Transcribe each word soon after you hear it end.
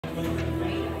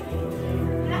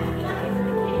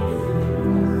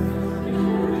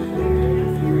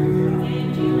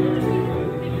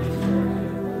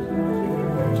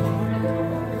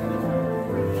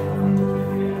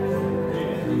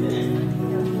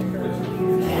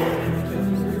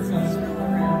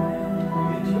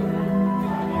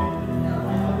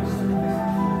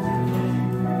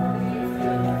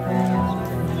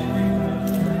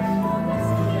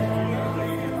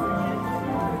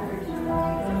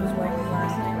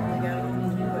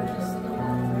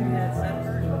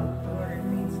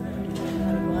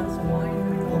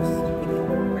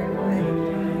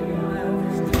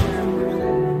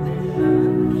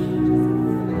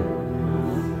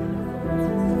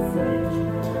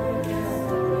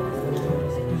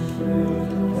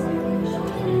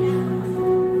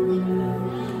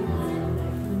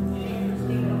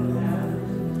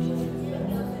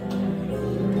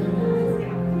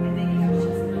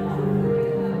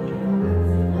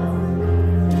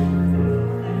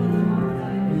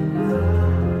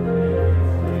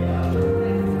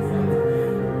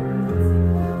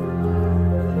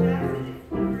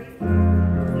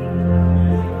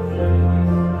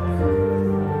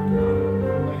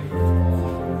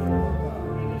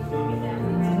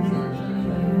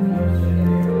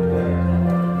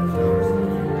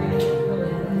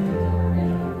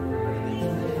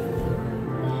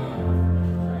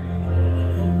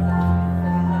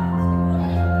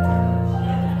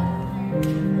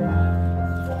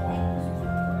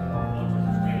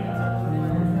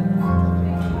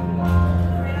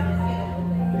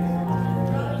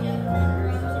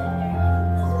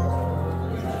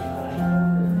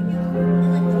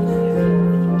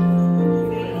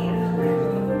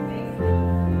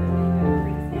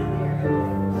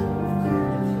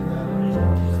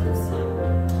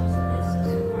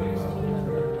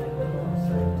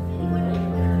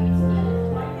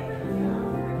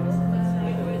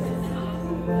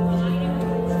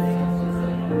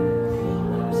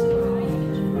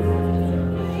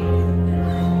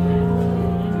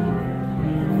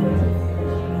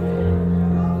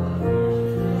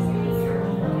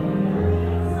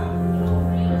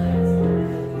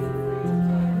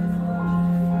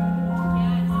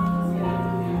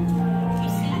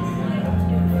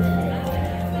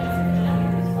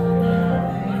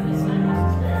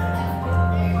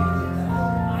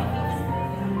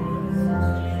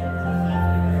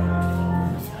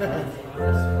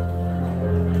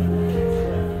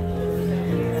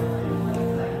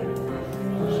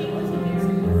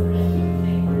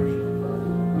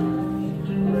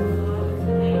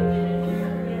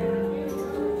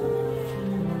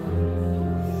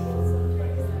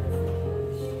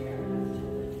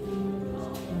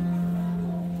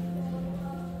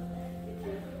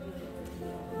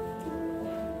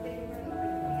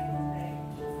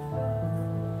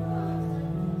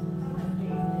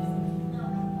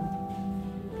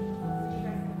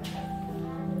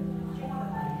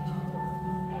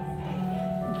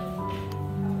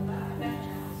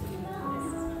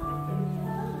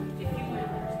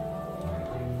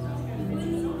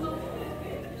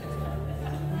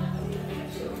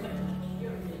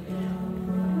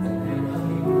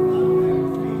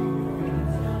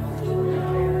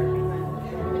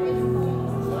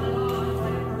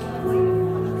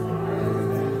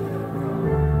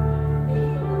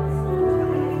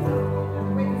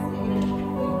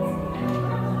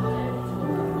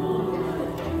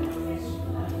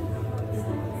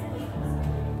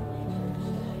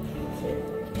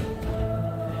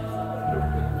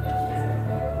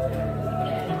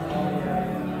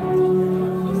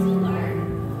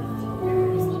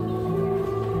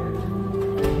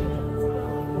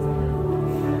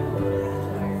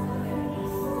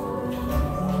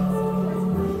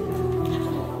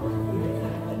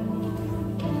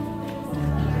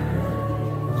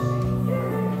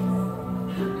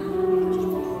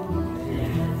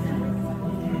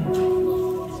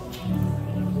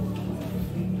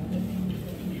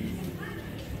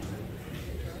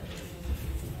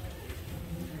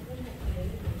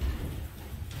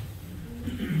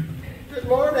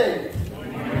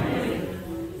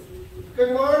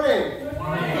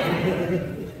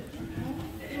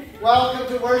Welcome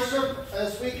to worship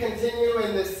as we continue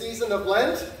in this season of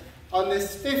Lent on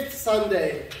this 5th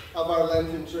Sunday of our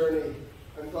Lenten journey.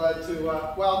 I'm glad to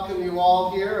welcome you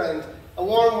all here, and a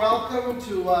warm welcome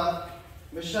to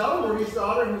Michelle, Marie's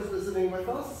daughter, who's visiting with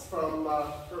us from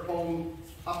her home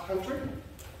upcountry.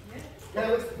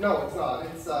 Yeah, no, it's not.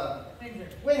 It's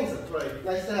Windsor, right.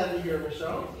 Nice to have you here,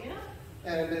 Michelle. Yeah.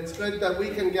 And it's good that we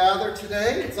can gather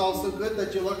today. It's also good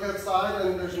that you look outside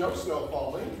and there's no snow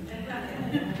falling.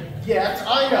 Yet,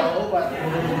 I know, but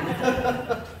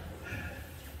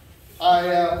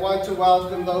want to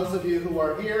welcome those of you who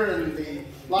are here in the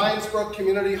Brook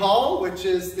Community Hall, which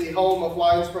is the home of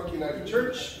Brook United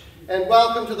Church. And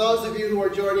welcome to those of you who are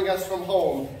joining us from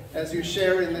home as you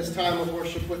share in this time of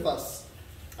worship with us.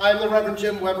 I'm the Reverend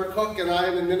Jim Weber Cook, and I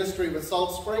am in ministry with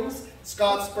Salt Springs,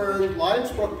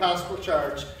 Scotsburn-Lyon Brook Pastoral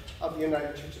Charge of the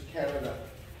United Church of Canada.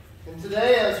 And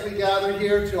today, as we gather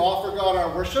here to offer God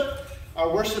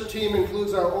our worship team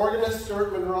includes our organist,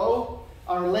 Stuart Monroe.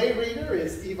 Our lay reader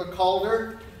is Eva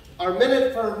Calder. Our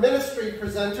Minute for Ministry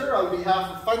presenter on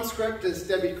behalf of Funscript is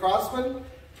Debbie Crossman.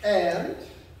 And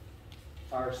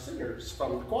our singers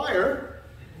from the choir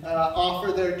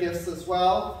offer their gifts as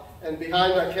well. And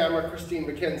behind our camera, Christine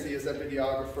McKenzie is a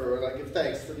videographer, and I give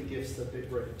thanks for the gifts that they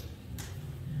bring.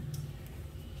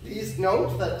 Please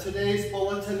note that today's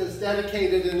bulletin is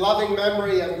dedicated in loving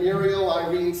memory of Muriel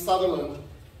Irene Sutherland,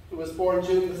 who was born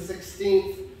June the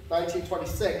 16th,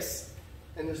 1926,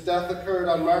 and whose death occurred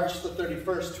on March the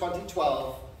 31st,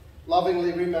 2012,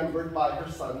 lovingly remembered by her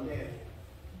son, Dan.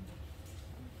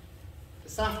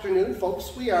 This afternoon,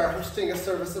 folks, we are hosting a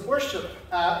service of worship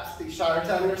at the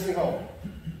Shiretown Nursing Home.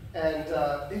 And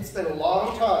it's been a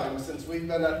long time since we've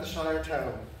been at the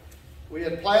Shiretown. We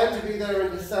had planned to be there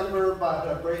in December,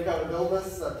 but a breakout of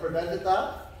illness prevented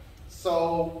that.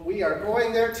 So we are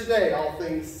going there today, all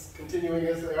things continuing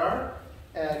as they are.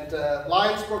 And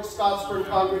Brook, Scotsburn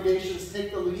congregations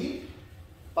take the lead.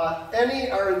 But any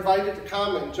are invited to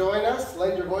come and join us,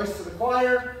 lend your voice to the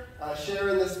choir, share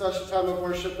in this special time of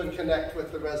worship, and connect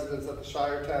with the residents of the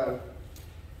Shiretown.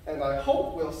 And I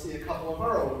hope we'll see a couple of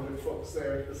our own good folks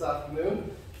there this afternoon,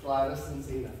 Gladys and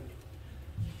Zena.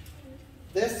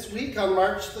 This week on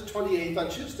March the 28th, on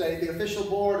Tuesday, the official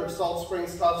board of Salt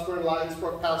Springs, Scotsburn-Lyon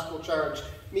Brook Pastoral Charge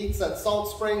meets at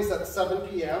Salt Springs at 7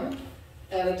 p.m.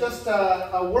 And just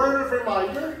a word of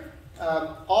reminder,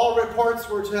 all reports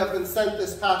were to have been sent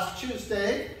this past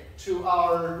Tuesday to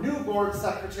our new board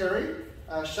secretary,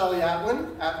 Shelley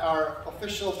Atwin, at our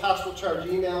official pastoral charge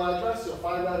email address. You'll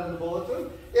find that in the bulletin.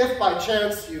 If by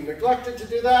chance you neglected to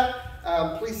do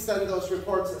that, please send those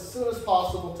reports as soon as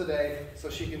possible today so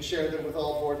she can share them with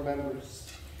all board members.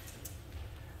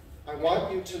 I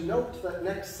want you to note that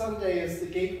next Sunday is the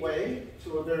gateway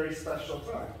to a very special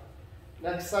time.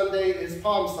 Next Sunday is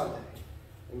Palm Sunday.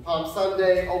 And Palm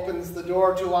Sunday opens the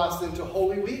door to us into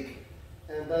Holy Week,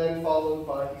 and then followed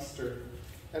by Easter.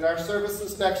 And our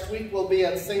services next week will be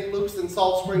at St. Luke's in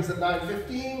Salt Springs at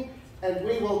 9:15, and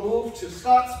we will move to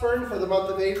Scotsburn for the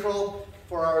month of April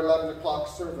for our 11 o'clock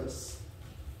service.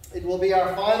 It will be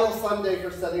our final Sunday for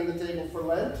setting the table for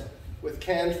Lent, with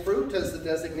canned fruit as the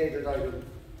designated item.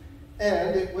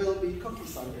 And it will be Cookie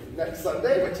Sunday next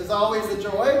Sunday, which is always a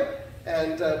joy,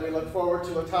 and we look forward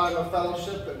to a time of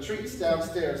fellowship and treats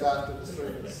downstairs after the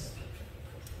service.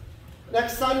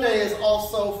 Next Sunday is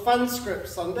also Funscript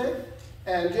Sunday.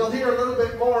 And you'll hear a little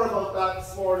bit more about that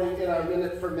this morning in our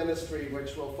Minute for Ministry,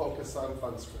 which will focus on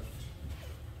Funscript.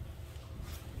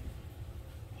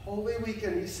 Holy Week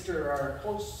and Easter are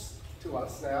close to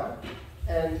us now,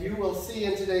 and you will see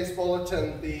in today's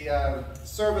bulletin the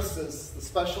services, the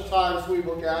special times we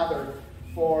will gather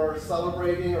for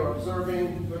celebrating or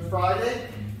observing Good Friday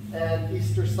and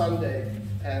Easter Sunday.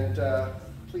 And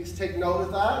please take note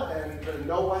of that and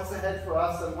know what's ahead for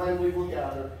us and when we will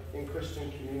gather in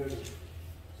Christian community.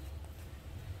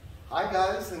 Hi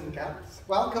guys and gals,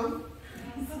 welcome.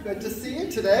 Good to see you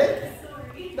today.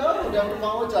 No, don't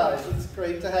apologize. It's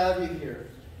great to have you here.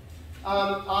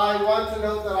 I want to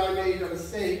note that I made a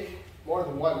mistake, more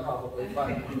than one probably, but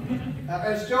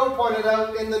as Joe pointed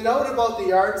out, in the note about the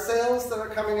yard sales that are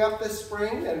coming up this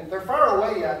spring, and they're far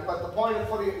away yet, but the point of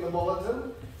putting it in the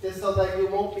bulletin is so that you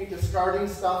won't be discarding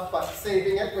stuff but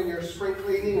saving it when you're spring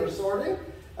cleaning or sorting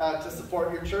to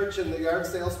support your church in the yard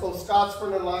sales, both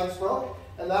Scotsburn and Lyon Brook.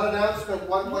 And that announcement,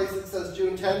 one place it says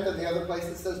June 10th and the other place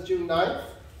it says June 9th.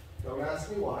 Don't ask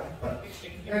me why, but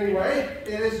anyway,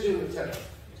 it is June the 10th.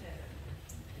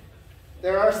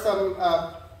 There are some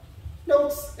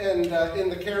notes in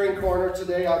the caring corner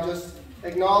today. I'll just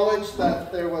acknowledge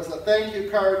that there was a thank you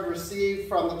card received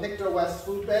from the Pictou West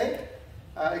Food Bank,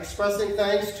 expressing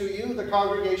thanks to you, the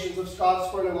congregations of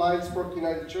Scotsburn and Lyon Brook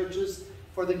United Churches,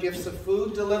 for the gifts of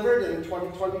food delivered in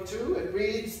 2022. It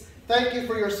reads, "Thank you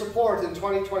for your support in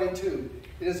 2022.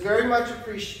 It is very much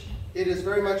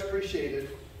appreciated.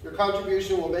 Your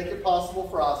contribution will make it possible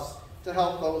for us to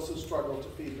help those who struggle to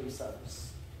feed themselves."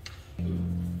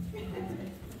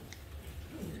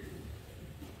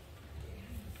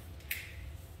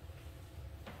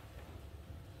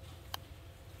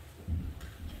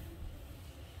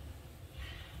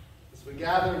 As we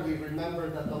gather, we remember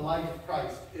that the light of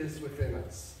Christ is within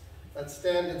us. Let's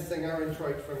stand and sing our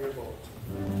introit from your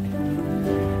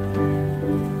bulletin.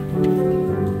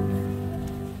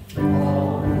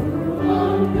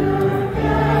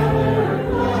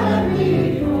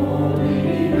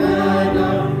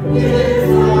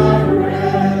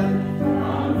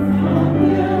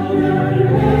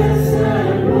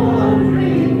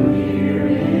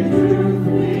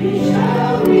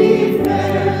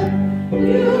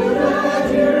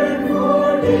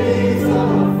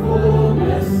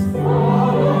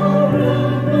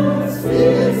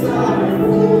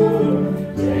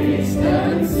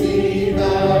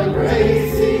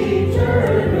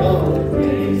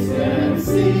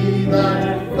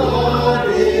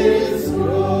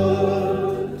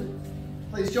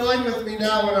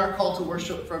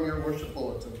 From your worship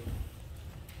bulletin.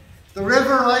 The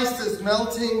river ice is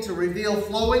melting to reveal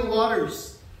flowing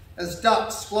waters as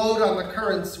ducks float on the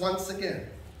currents once again.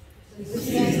 The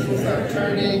seasons are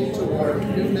turning toward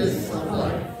newness of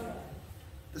life.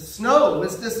 The snow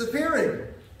is disappearing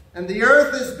and the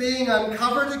earth is being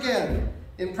uncovered again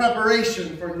in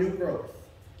preparation for new growth.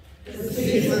 The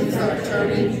seasons are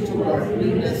turning toward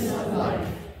newness of life.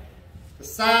 The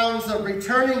sounds of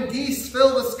returning geese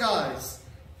fill the skies,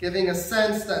 giving a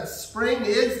sense that spring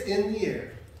is in the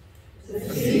air. The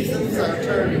seasons are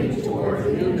turning toward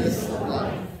newness of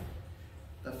life.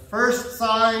 The first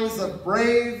signs of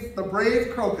the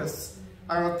brave crocus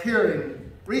are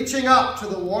appearing, reaching up to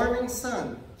the warming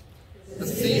sun. The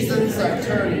seasons are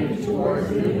turning toward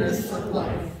newness of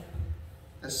life.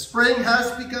 As spring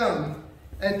has begun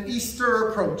and Easter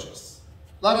approaches,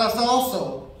 let us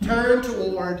also turn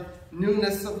toward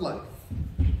newness of life.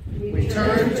 We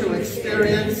turn to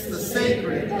experience the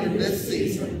sacred in this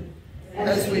season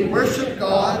as we worship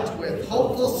God with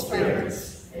hopeful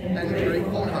spirits and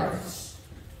grateful hearts.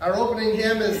 Our opening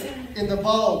hymn is In the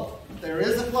Bulb, There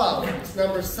is a Cloud. It's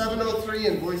number 703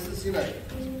 in Voices United.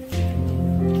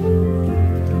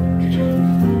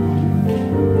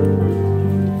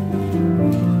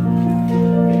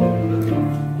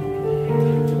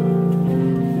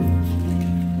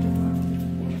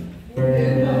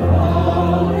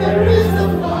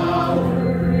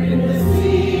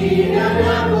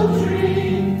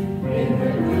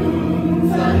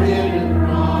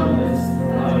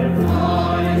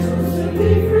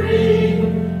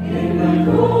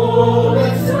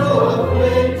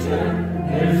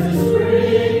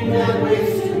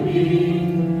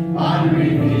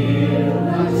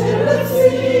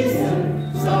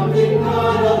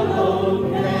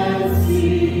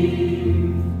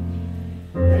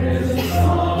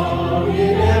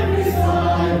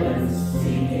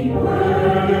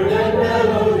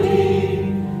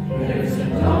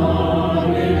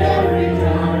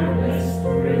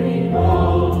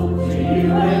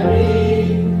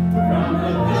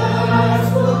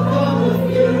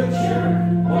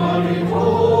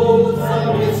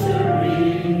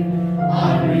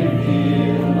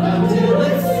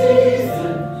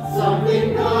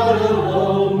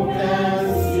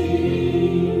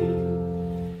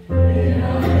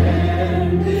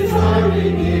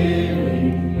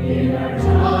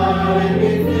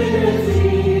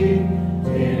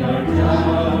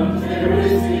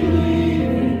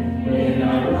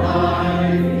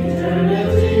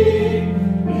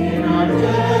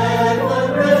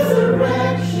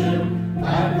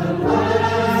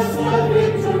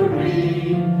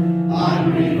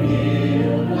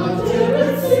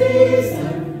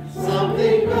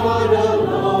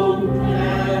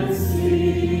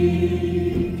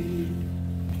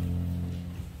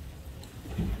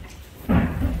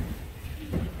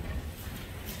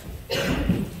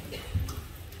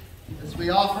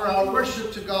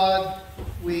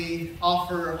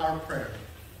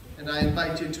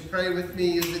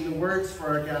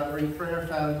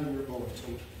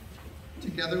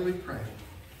 Together we pray.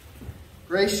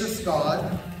 Gracious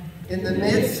God, in the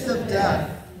midst of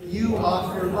death, you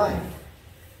offer life.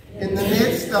 In the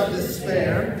midst of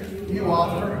despair, you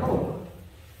offer hope.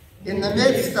 In the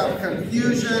midst of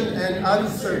confusion and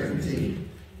uncertainty,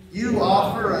 you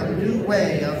offer a new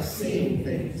way of seeing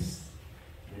things.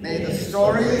 May the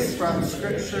stories from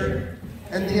Scripture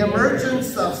and the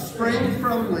emergence of spring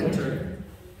from winter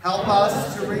help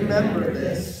us to remember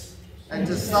this and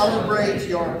to celebrate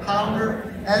your power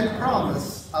and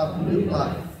promise of new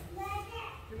life.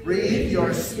 Breathe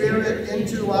your Spirit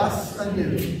into us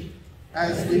anew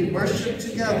as we worship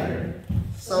together,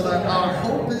 so that our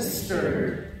hope is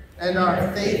stirred and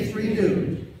our faith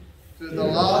renewed through the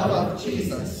love of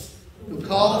Jesus, who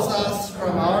calls us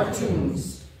from our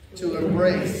tombs to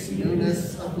embrace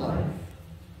newness of life.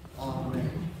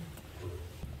 Amen.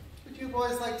 Would you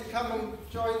boys like to come and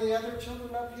join the other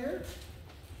children up here?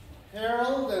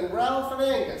 Harold and Ralph and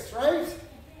Angus, right?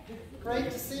 Great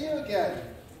to see you again.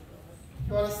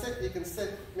 You want to sit? You can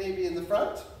sit maybe in the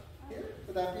front here.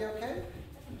 Would that be okay?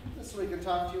 Just so we can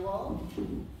talk to you all.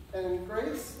 And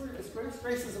Grace, where is Grace?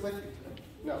 Grace isn't with you today?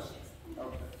 No.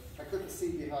 Okay. I couldn't see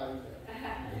behind there.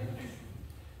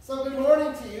 So good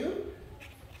morning to you.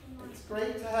 It's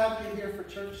great to have you here for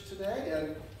church today,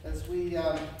 and as we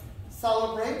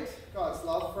celebrate God's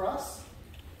love for us.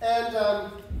 And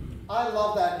I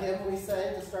love that hymn we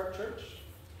sang to start church.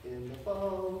 In the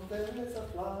fountain is a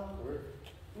flower.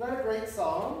 Isn't that a great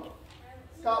song?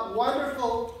 It's got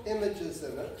wonderful images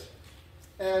in it.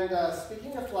 And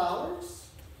speaking of flowers,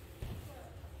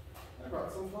 I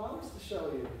brought some flowers to show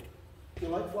you. Do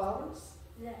you like flowers?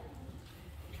 Yeah.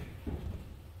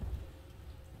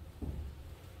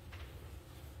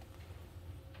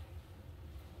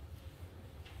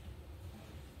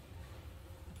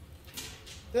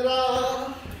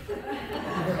 Ta-da!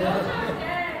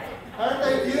 Aren't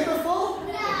they beautiful?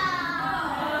 No.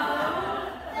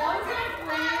 Those are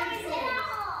branches.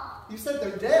 You said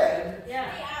they're dead.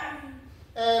 Yeah.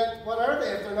 They are. And what are they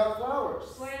if they're not flowers?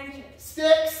 Branches.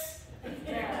 Sticks!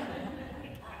 Yeah.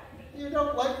 You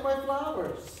don't like my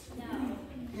flowers. No.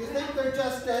 You think they're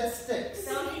just dead sticks.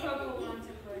 Those purple ones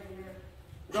are prettier.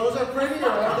 Those are prettier,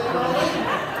 aren't they, Molly?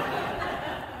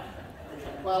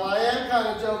 Well, I am kind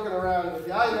of joking around with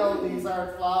you. I know these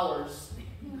aren't flowers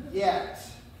yet.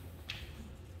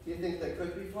 Do you think they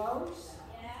could be flowers?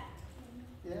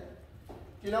 Yeah.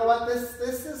 You know what?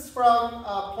 This is from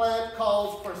a plant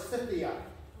called forsythia.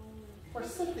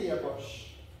 Forsythia bush.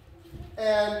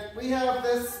 And we have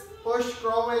this bush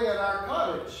growing at our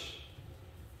cottage.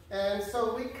 And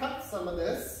so we cut some of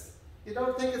this. You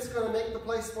don't think it's going to make the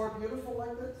place more beautiful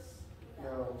like this?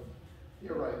 No.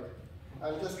 You're right.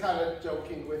 I'm just kind of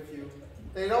joking with you.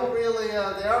 They don't really, they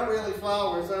aren't really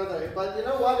flowers, are they? But you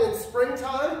know what? In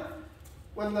springtime,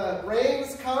 when the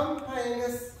rains come,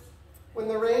 Angus, when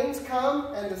the rains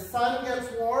come and the sun gets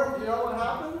warm, do you know what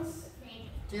happens?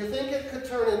 Do you think it could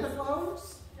turn into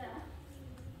flowers?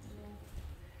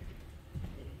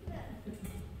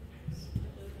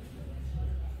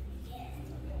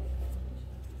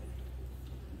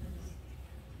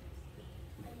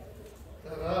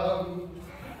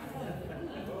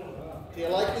 Do you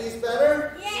like these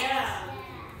better? Yeah.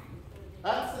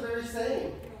 That's the very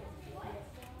same.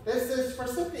 This is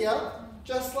forsythia,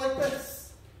 just like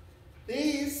this.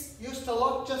 These used to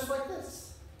look just like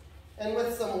this. And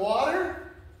with some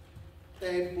water,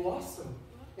 they blossom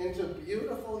into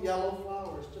beautiful yellow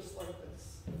flowers, just like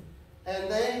this.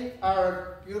 And they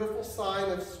are a beautiful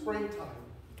sign of springtime.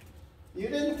 You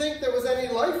didn't think there was any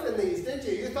life in these, did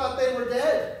you? You thought they were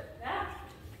dead. Yeah.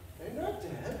 They're not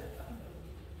dead.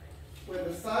 When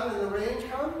the sun and the rain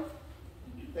come,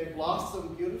 they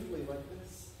blossom beautifully like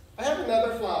this. I have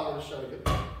another flower to show you.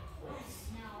 No.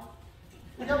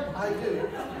 Yep, I do.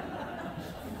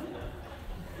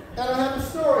 And I have a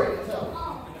story to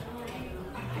tell.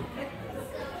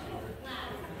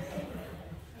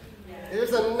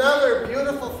 Here's another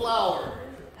beautiful flower.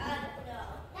 No.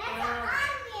 That's an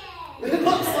onion. It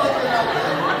looks like an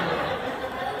onion.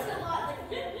 That looks a lot like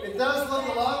It does look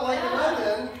a lot like an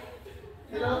onion.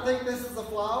 You don't think this is a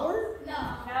flower? No.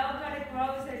 No, but it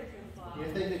grows into a flower. You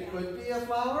think it could be a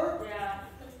flower? Yeah.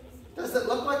 Does it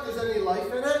look like there's any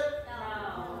life in it?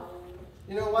 No.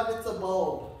 You know what? It's a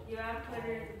bulb. You have to put it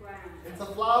in the ground. It's a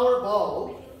flower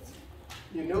bulb.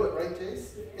 You knew it, right,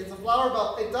 Chase? It's a flower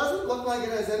bulb. It doesn't look like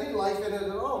it has any life in it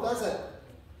at all, does it?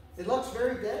 It looks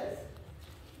very dead.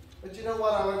 But you know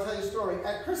what? I want to tell you a story.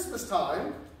 At Christmas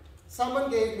time, someone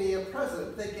gave me a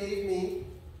present. They gave me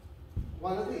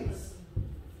one of these.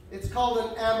 It's called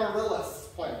an amaryllis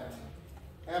plant.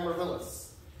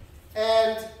 Amaryllis.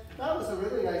 And that was a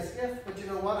really nice gift, but you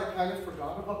know what? I kind of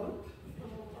forgot about it.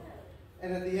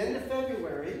 And at the end of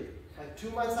February, like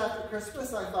 2 months after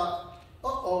Christmas, I thought,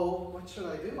 uh-oh, what should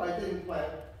I do? I didn't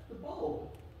plant the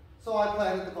bulb. So I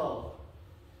planted the bulb.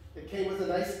 It came with a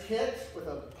nice kit with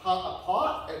a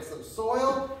pot and some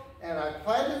soil, and I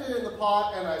planted it in the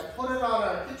pot, and I put it on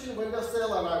our kitchen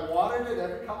windowsill, and I watered it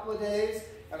every couple of days,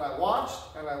 and I watched,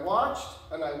 and I watched,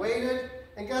 and I waited,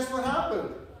 and guess what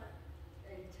happened?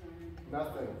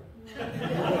 Nothing.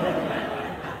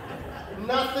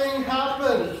 Nothing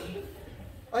happened.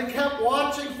 I kept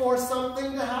watching for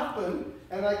something to happen,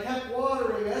 and I kept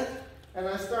watering it, and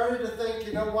I started to think,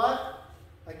 you know what?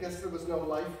 I guess there was no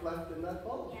life left in that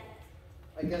bulb.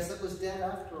 I guess it was dead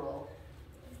after all.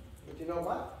 But you know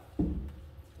what?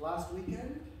 Last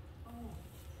weekend,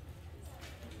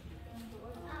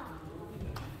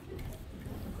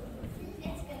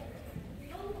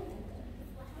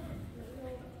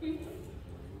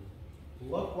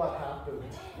 look what happened.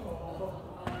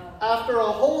 After a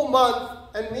whole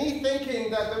month and me thinking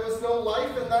that there was no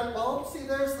life in that bulb, see,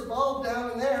 there's the bulb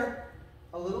down in there.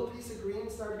 A little piece of green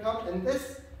started coming, and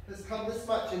this has come this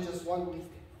much in just 1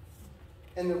 week.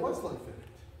 And there was life in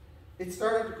it. It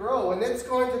started to grow, and it's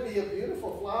going to be a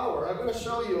beautiful flower. I'm going to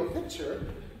show you a picture.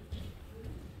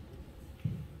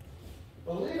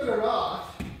 Believe it or not,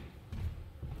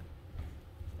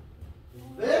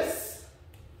 this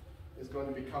is going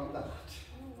to become that.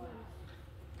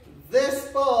 This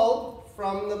bulb,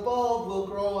 from the bulb, will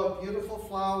grow a beautiful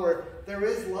flower. There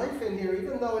is life in here,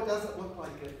 even though it doesn't look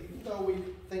like it, even though we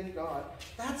think not.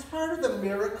 That's part of the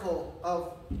miracle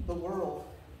of the world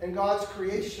and God's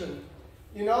creation.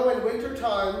 You know, in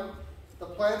wintertime, the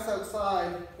plants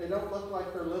outside, they don't look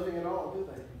like they're living at all, do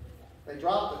they?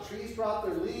 The trees drop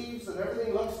their leaves and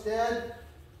everything looks dead,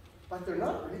 but they're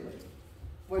not really.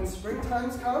 When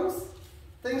springtime comes,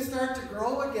 things start to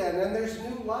grow again and there's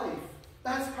new life.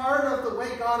 That's part of the way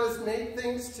God has made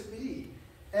things to be.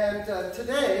 And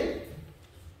today,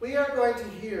 we are going to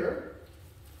hear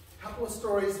a couple of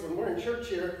stories when we're in church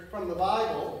here from the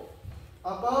Bible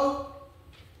about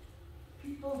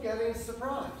people getting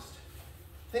surprised,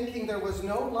 thinking there was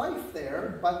no life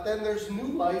there, but then there's new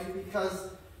life because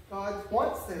God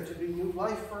wants there to be new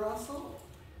life for us all.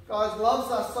 God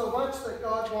loves us so much that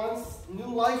God wants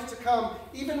new life to come,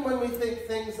 even when we think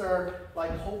things are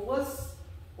like hopeless,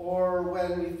 or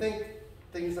when we think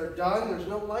things are done, there's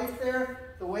no life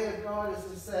there. The way of God is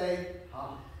to say,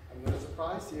 I'm going to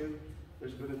surprise you.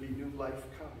 There's going to be new life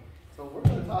coming. So we're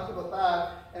going to talk about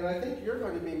that, and I think you're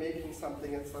going to be making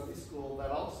something at Sunday school that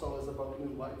also is about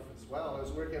new life as well,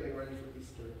 as we're getting ready for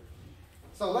Easter.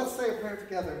 So let's say a prayer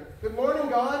together. Good morning,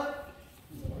 God.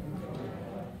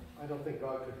 I don't think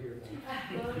God could hear that.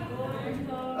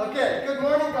 Okay, good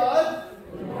morning, God.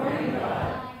 Good morning,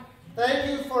 God. Thank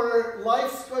you for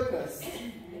life's goodness.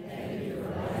 Thank you for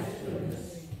life's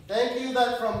goodness. Thank you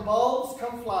that from bulbs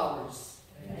come flowers.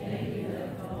 Thank you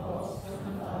that from bulbs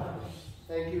come flowers.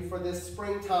 Thank you for this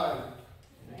springtime.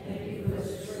 Thank you for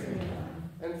this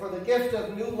springtime. And for the gift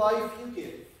of new life you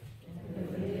give. And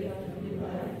for the gift of new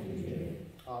life you give.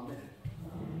 Amen.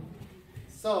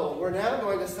 So we're now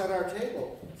going to set our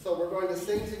table. So we're going to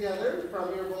sing together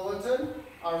from your bulletin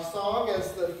our song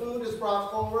as the food is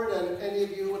brought forward, and any of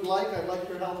you would like, I'd like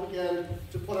your help again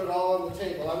to put it all on the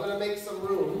table. I'm going to make some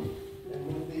room and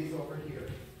move these over here.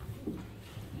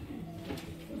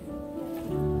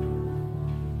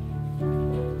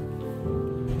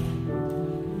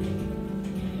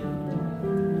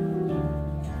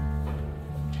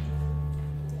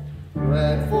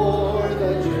 Bread for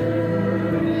the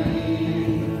journey,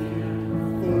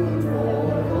 food for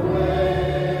the way.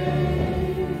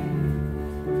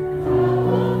 Come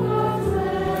on, God's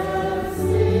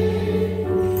blessing,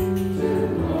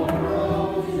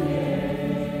 tomorrow's day.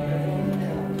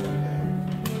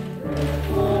 Bread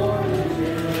for the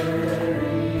journey,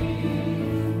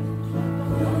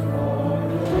 food for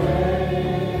the way.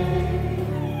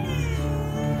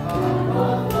 Come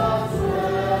on, God's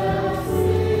blessing.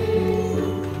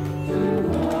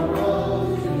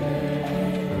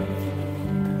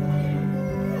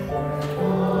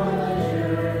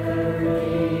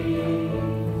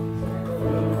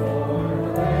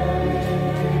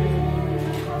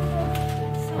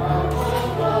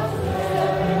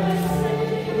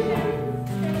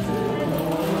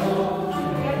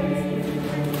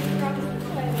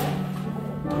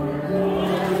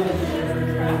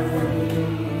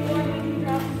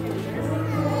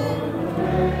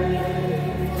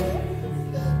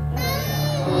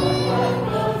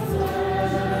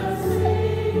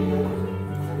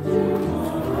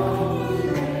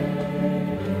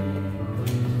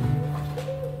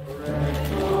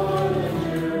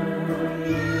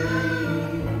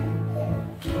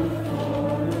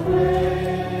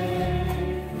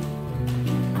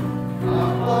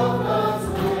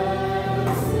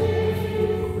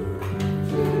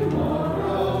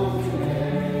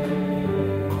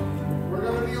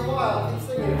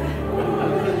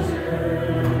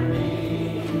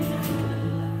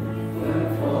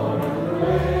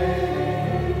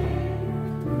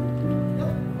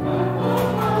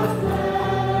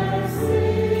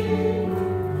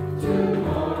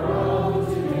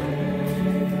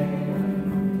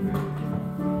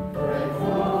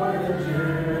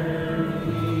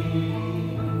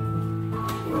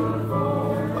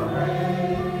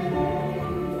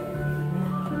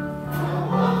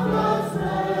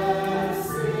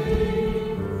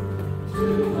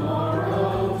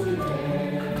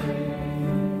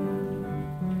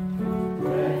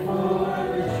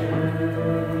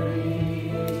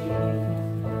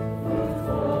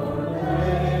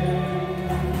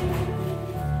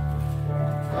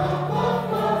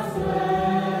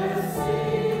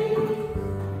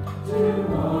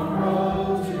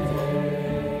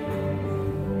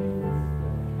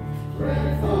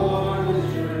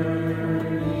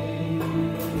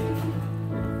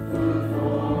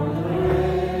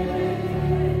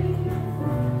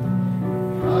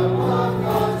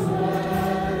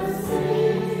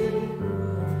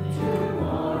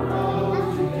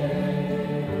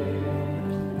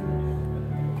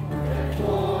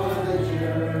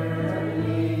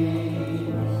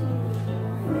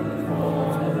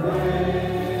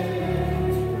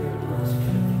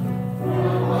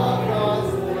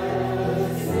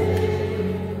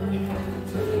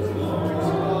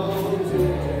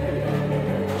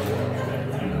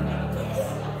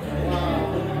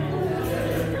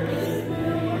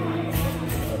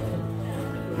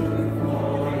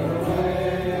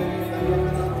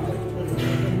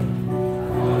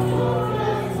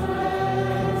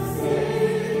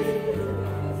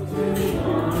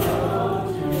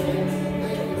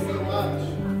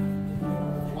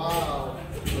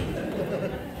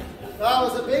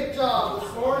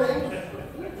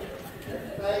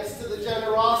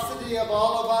 generosity of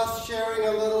all of us sharing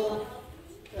a little,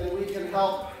 and we can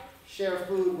help share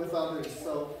food with others.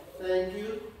 So thank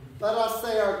you. Let us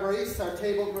say our grace, our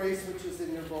table grace, which is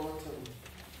in your bulletin.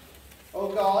 O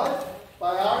God,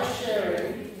 by our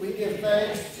sharing, we give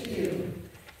thanks to you.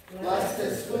 Bless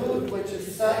this food which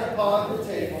is set upon the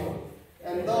table,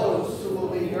 and those who will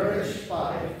be nourished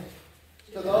by it.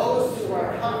 To those who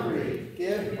are hungry,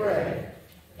 give bread,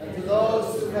 and to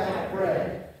those who have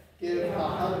bread, give a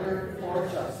hunger for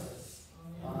justice.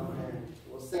 Amen.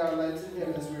 We'll sing our Lenten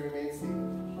hymn as we remain seated.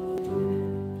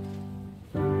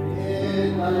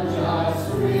 In the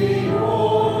just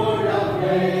reward of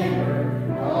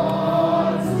labor,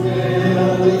 God's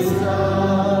will is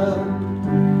done.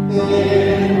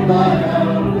 In the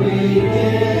help we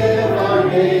give our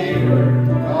neighbor,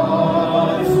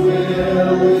 God's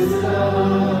will is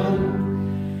done.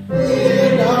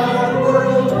 In our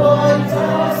worldwide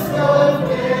task of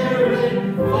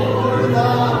caring for the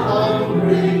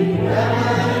hungry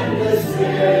and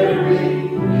despairing,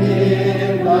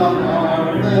 in the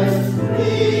harvest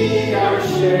we are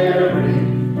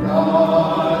sharing,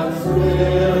 God's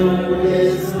will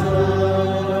is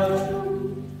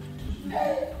done.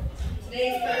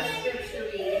 Today's first scripture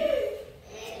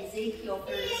reading, Ezekiel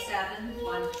 37,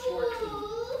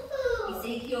 1-14.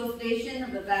 Ezekiel's vision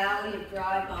of the valley of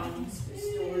dry bones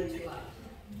restored to life.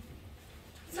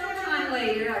 Sometime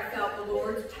later, I felt the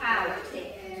Lord's power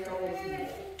take control of me,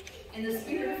 and the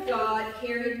Spirit of God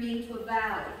carried me to a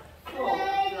valley full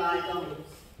of dry bones.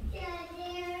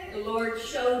 The Lord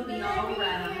showed me all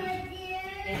around,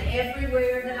 and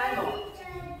everywhere that I looked,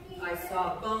 I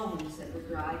saw bones that were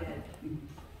dried up.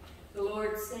 The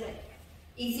Lord said,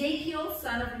 Ezekiel,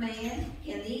 son of man,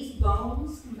 can these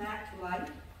bones come back to life?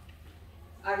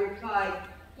 I replied,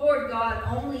 Lord God,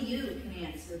 only you can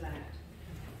answer that.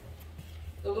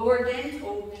 The Lord then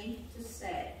told me to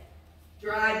say,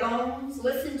 dry bones,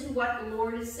 listen to what the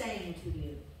Lord is saying to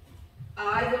you.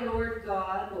 I, the Lord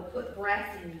God, will put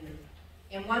breath in you,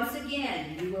 and once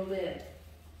again you will live.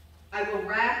 I will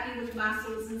wrap you with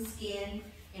muscles and skin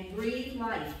and breathe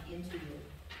life into you.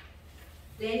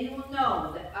 Then you will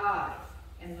know that I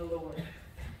am the Lord.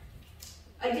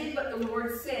 I did what the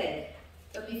Lord said,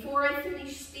 but before I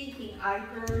finished speaking, I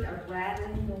heard a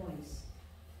rattling noise.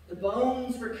 The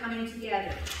bones were coming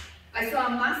together. I saw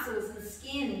muscles and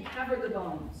skin cover the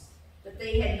bones, but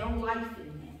they had no life in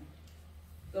them.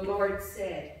 The Lord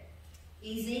said,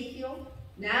 Ezekiel,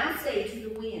 now say to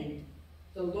the wind,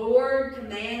 the Lord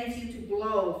commands you to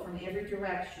blow from every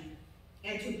direction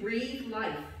and to breathe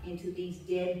life into these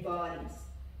dead bodies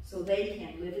so they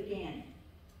can live again.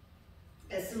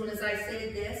 As soon as I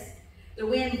said this, the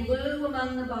wind blew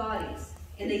among the bodies,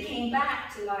 and they came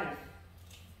back to life.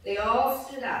 They all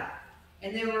stood up,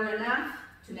 and there were enough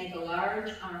to make a large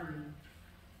army.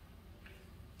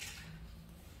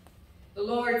 The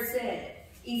Lord said,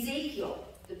 Ezekiel,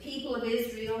 the people of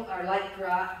Israel are like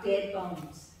dead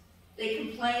bones. They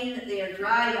complain that they are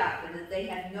dried up and that they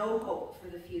have no hope for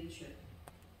the future.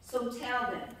 So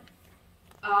tell them,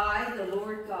 I, the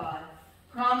Lord God,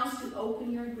 promise to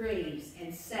open your graves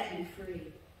and set you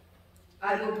free.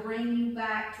 I will bring you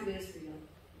back to Israel.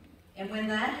 And when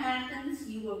that happens,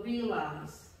 you will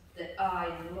realize that I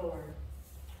am the Lord.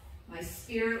 My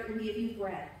Spirit will give you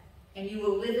breath, and you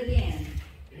will live again.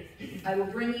 I will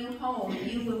bring you home,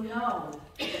 and you will know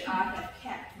that I have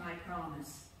kept my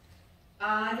promise.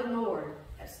 I, the Lord,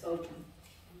 have spoken.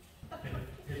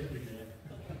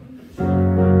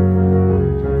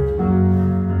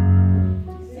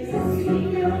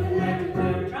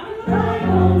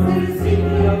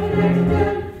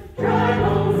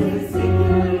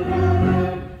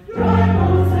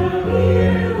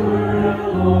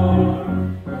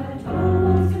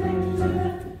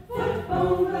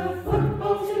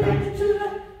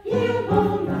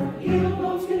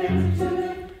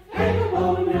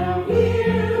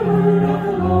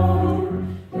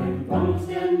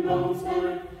 Bones,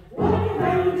 walk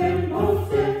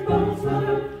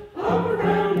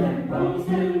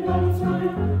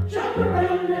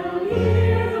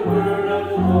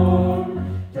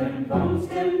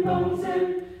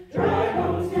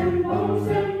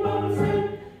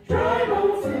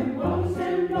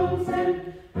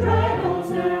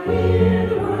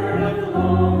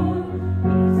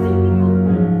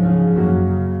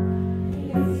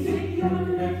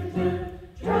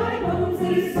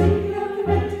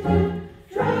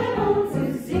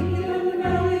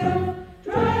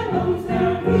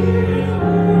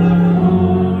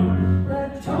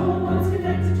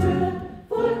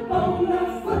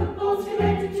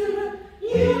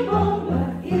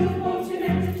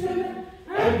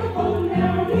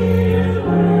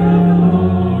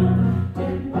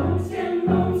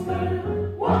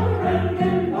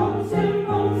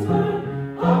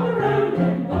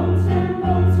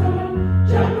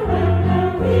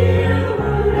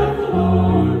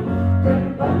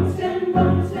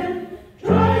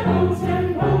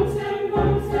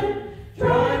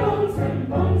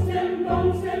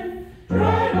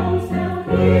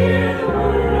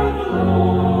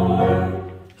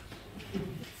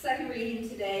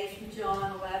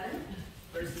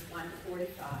verses 1 to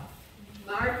 45.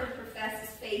 Martha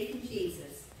professes faith in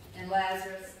Jesus, and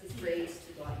Lazarus is raised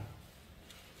to life.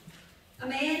 A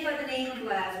man by the name of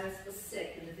Lazarus was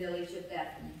sick in the village of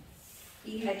Bethany.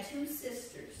 He had two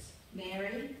sisters,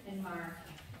 Mary and Martha.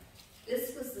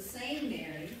 This was the same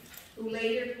Mary who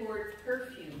later poured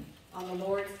perfume on the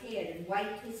Lord's head and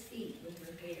wiped his feet with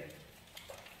her hair.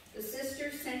 The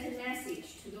sisters sent a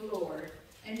message to the Lord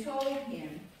and told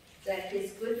him that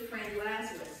his good friend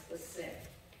Lazarus was sick.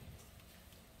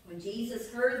 When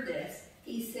Jesus heard this,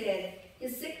 he said,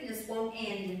 "His sickness won't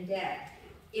end in death.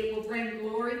 It will bring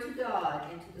glory to God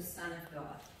and to the Son of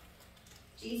God."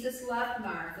 Jesus loved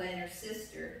Martha and her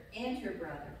sister and her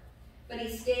brother, but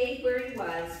he stayed where he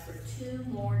was for 2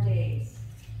 more days.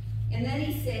 And then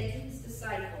he said to his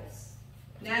disciples,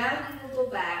 "Now we will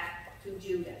go back to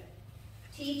Judah."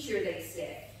 "Teacher," they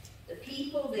said, "the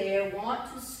people there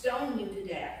want to stone you to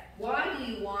death. Why do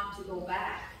you want to go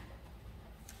back?"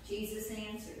 Jesus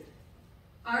answered,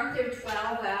 "Aren't there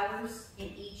 12 hours in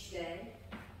each day?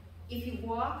 If you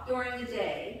walk during the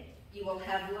day, you will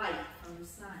have light from the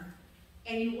sun,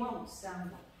 and you won't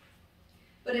stumble.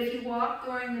 But if you walk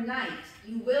during the night,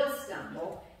 you will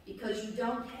stumble because you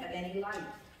don't have any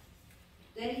light."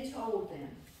 Then he told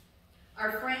them,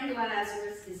 "Our friend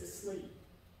Lazarus is asleep,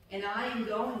 and I am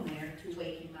going there to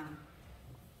wake him up."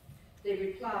 They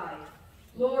replied,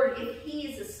 "Lord, if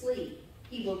he is asleep,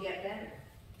 he will get better."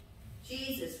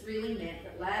 Jesus really meant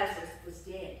that Lazarus was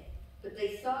dead, but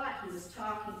they thought he was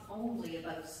talking only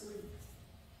about sleep.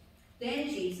 Then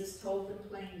Jesus told them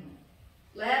plainly,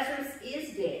 "Lazarus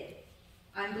is dead.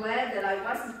 I'm glad that I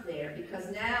wasn't there,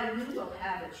 because now you will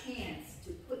have a chance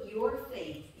to put your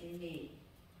faith in me.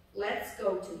 Let's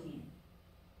go to him."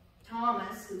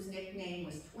 Thomas, whose nickname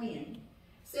was Twin,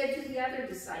 said to the other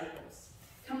disciples,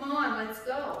 "Come on, let's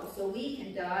go, so we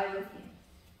can die with him."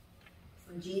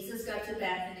 When Jesus got to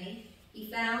Bethany, he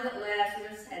found that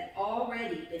Lazarus had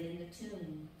already been in the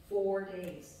tomb 4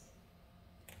 days.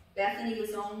 Bethany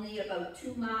was only about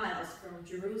 2 miles from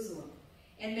Jerusalem,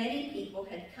 and many people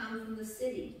had come from the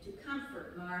city to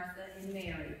comfort Martha and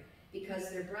Mary because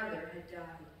their brother had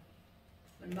died.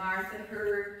 When Martha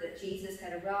heard that Jesus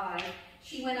had arrived,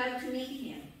 she went out to meet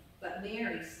him, but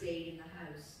Mary stayed in the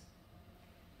house.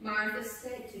 Martha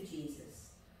said to Jesus,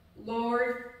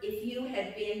 "Lord, if you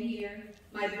had been here,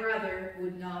 my brother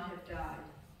would not have died.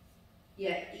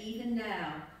 Yet even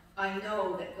now, I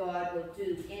know that God will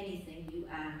do anything you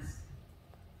ask."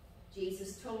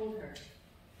 Jesus told her,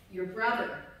 "Your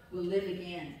brother will live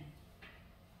again."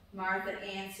 Martha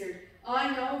answered,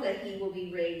 "I know that he will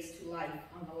be raised to life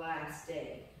on the last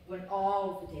day, when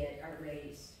all the dead are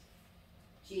raised."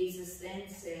 Jesus then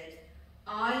said,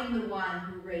 "I am the one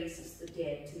who raises the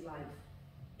dead to life.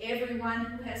 Everyone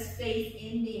who has faith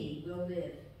in me will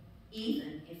live,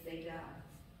 even if they die.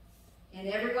 And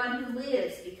everyone who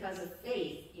lives because of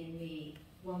faith in me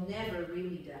will never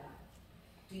really die.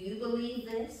 Do you believe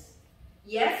this?"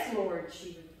 "Yes, Lord,"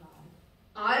 she replied.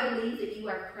 "I believe that you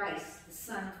are Christ, the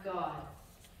Son of God.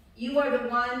 You are the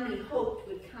one we hoped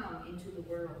would come into the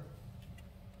world."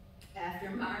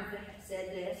 After Martha had said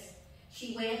this,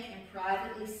 she went and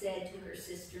privately said to her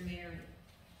sister Mary,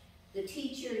 "The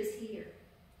teacher is here,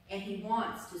 and he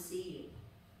wants to see you."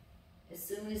 As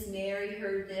soon as Mary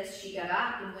heard this, she got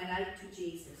up and went out to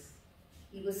Jesus.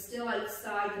 He was still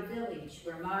outside the village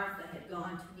where Martha had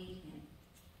gone to meet him.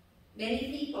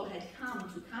 Many people had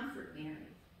come to comfort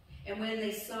Mary, and when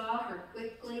they saw her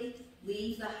quickly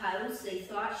leave the house, they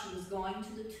thought she was going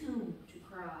to the tomb to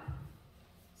cry.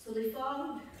 So they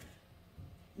followed her.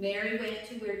 Mary went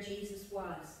to where Jesus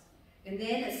was, and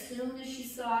then as soon as she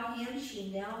saw him,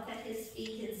 she knelt at his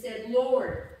feet and said,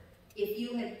 "Lord, if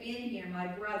you had been here, my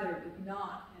brother would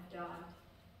not have died."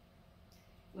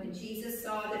 When Jesus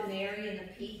saw that Mary and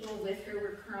the people with her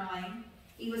were crying,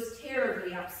 he was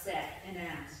terribly upset and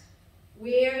asked,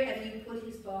 "Where have you put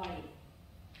his body?"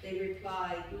 They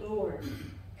replied, "Lord,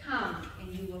 come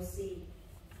and you will see."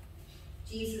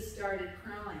 Jesus started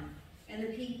crying, and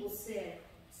the people said,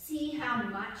 "See how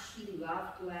much he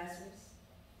loved Lazarus."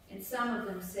 And some of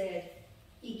them said,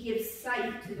 "He gives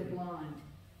sight to the blind.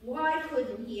 Why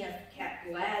couldn't he have kept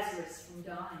Lazarus from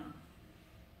dying?"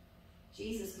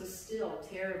 Jesus was still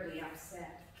terribly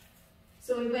upset.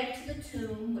 So he went to the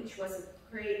tomb, which was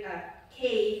a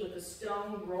cave with a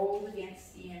stone rolled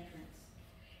against the entrance.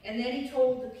 And then he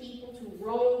told the people to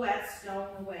roll that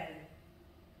stone away.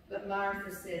 But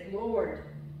Martha said, "Lord,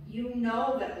 you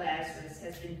know that Lazarus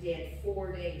has been dead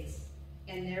 4 days,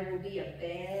 and there will be a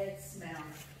bad smell."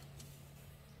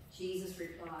 Jesus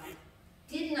replied,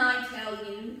 "Didn't I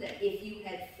tell you that if you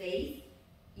had faith,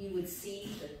 you would see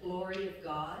the glory of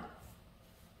God?"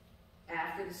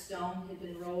 After the stone had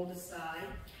been rolled aside,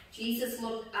 Jesus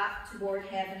looked up toward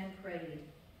heaven and prayed,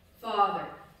 "Father,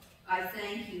 I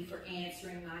thank you for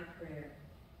answering my prayer.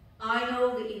 I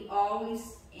know that you always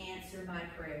answer my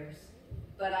prayers,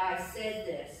 but I said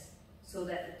this so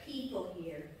that the people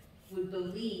here would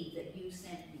believe that you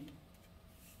sent me."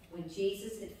 When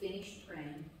Jesus had finished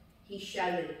praying, he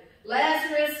shouted,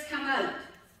 "Lazarus, come out!"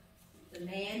 The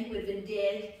man who had been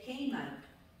dead came out.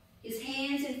 His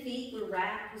hands and feet were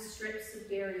wrapped with strips of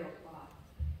burial cloth,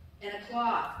 and a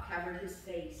cloth covered his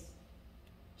face.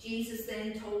 Jesus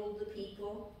then told the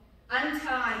people,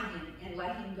 "Untie him and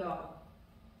let him go."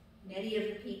 Many of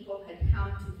the people had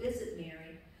come to visit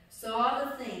Mary, saw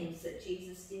the things that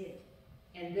Jesus did,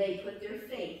 and they put their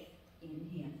faith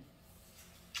in him.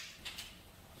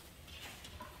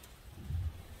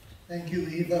 Thank you,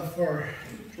 Eva, for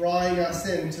drawing us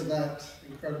into that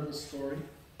incredible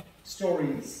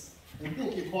stories. And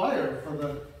thank you, choir, for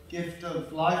the gift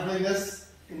of liveliness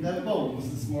in their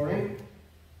bones this morning.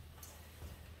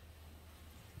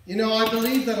 You know, I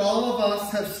believe that all of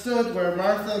us have stood where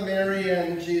Martha, Mary,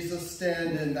 and Jesus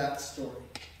stand in that story,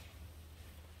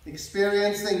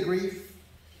 experiencing grief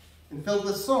and filled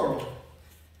with sorrow,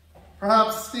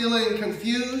 perhaps feeling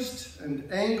confused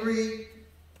and angry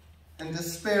and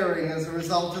despairing as a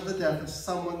result of the death of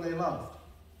someone they loved.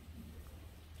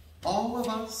 All of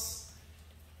us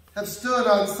have stood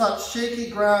on such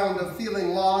shaky ground of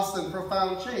feeling loss and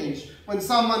profound change when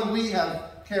someone we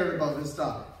have cared about has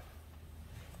died.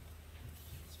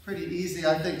 It's pretty easy,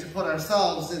 I think, to put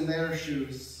ourselves in their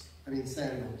shoes,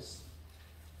 sandals,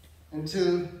 and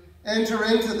to enter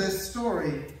into this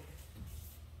story,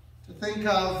 to think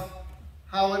of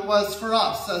how it was for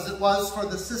us, as it was for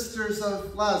the sisters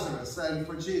of Lazarus and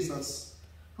for Jesus,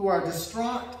 who are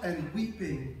distraught and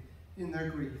weeping in their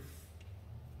grief.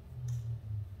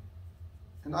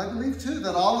 And I believe, too,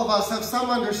 that all of us have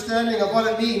some understanding of what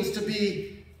it means to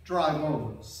be dry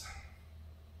bones,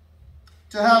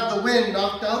 to have the wind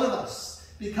knocked out of us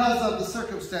because of the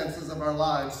circumstances of our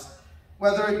lives,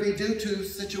 whether it be due to a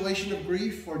situation of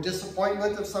grief or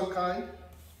disappointment of some kind,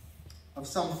 of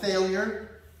some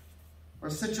failure, or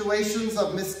situations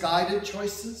of misguided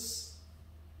choices,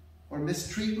 or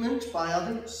mistreatment by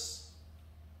others,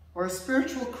 or a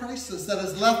spiritual crisis that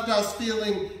has left us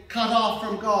feeling cut off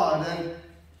from God and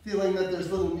feeling that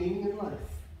there's little meaning in life.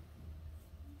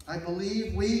 I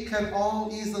believe we can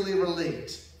all easily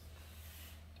relate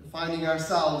to finding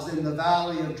ourselves in the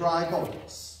valley of dry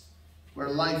bones, where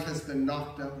life has been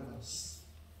knocked out of us.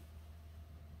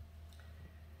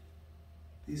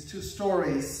 These two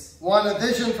stories, one a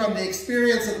vision from the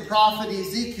experience of the prophet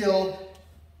Ezekiel,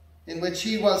 in which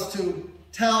he was to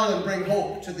tell and bring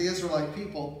hope to the Israelite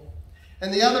people,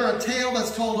 and the other a tale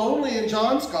that's told only in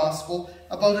John's Gospel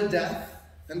about a death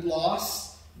and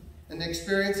loss and the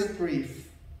experience of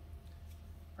grief,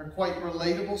 are quite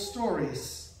relatable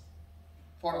stories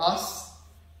for us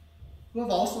who have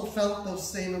also felt those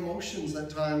same emotions at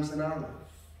times in our life.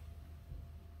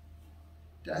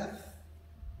 Death,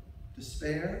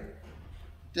 despair,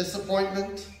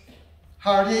 disappointment,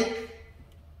 heartache,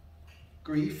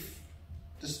 grief,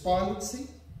 despondency.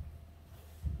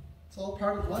 It's all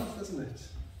part of life, isn't it?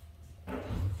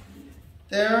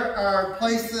 There are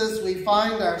places we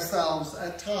find ourselves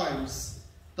at times,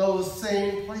 those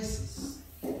same places.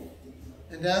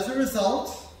 And as a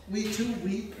result, we too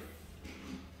weep,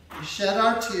 we shed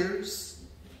our tears,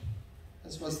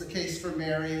 as was the case for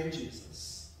Mary and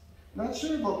Jesus. Not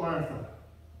sure about Martha.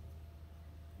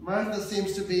 Martha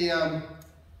seems to be a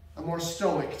more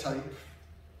stoic type.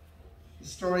 The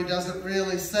story doesn't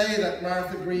really say that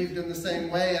Martha grieved in the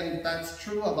same way, and that's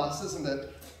true of us, isn't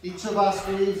it? Each of us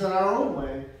grieves in our own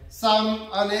way. Some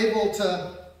unable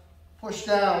to push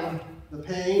down the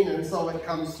pain, and so it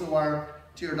comes through our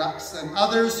tear ducts, and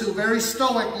others who very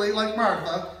stoically, like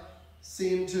Martha,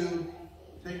 seem to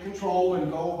take control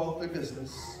and go about their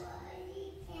business.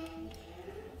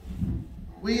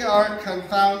 We are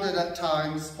confounded at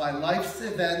times by life's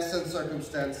events and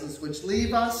circumstances which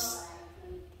leave us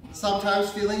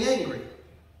sometimes feeling angry,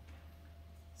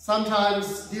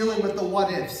 sometimes dealing with the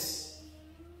what-ifs,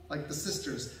 like the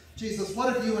sisters. Jesus,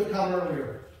 what if you had come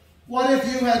earlier? What if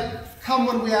you had come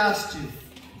when we asked you?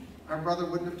 Our brother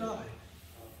wouldn't have died.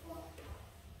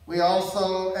 We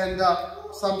also end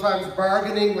up sometimes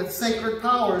bargaining with sacred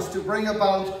powers to bring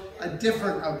about a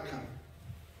different outcome.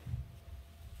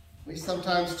 We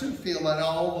sometimes too feel that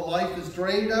all the life is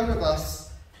drained out of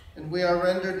us, and we are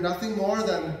rendered nothing more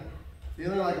than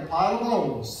feeling like a pile of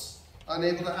bones,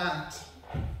 unable to act,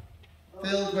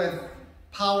 filled with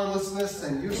powerlessness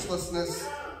and uselessness,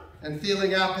 and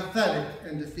feeling apathetic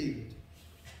and defeated.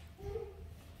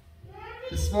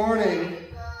 This morning,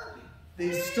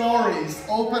 these stories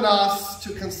open us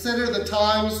to consider the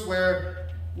times where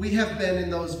we have been in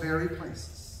those very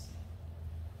places,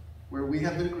 where we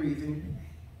have been grieving,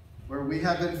 where we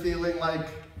have been feeling like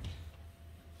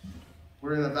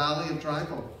we're in a valley of dry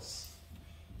bones.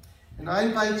 And I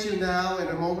invite you now, in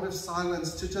a moment of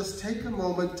silence, to just take a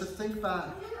moment to think back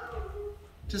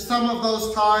to some of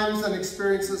those times and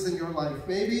experiences in your life.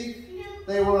 Maybe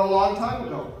they were a long time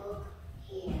ago,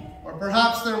 or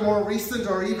perhaps they're more recent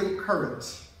or even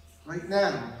current, right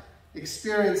now,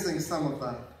 experiencing some of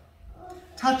that.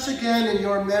 Touch again in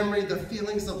your memory the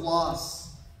feelings of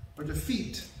loss or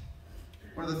defeat,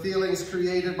 or the feelings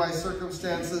created by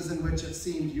circumstances in which it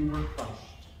seemed you were crushed.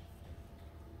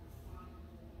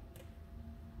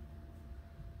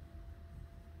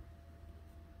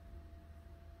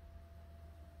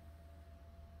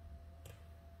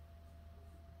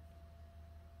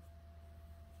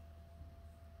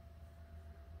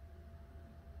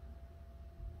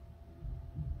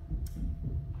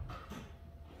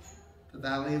 The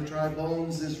valley of dry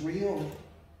bones is real.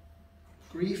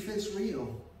 Grief is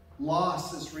real.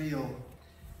 Loss is real.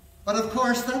 But of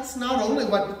course, that's not only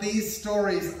what these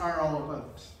stories are all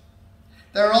about.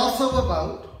 They're also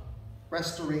about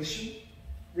restoration,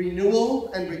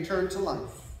 renewal, and return to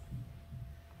life.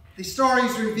 These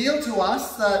stories reveal to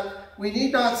us that we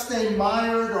need not stay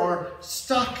mired or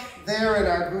stuck there in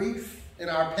our grief, in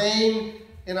our pain,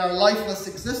 in our lifeless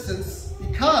existence,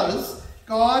 because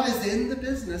God is in the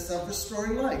business of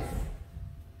restoring life.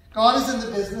 God is in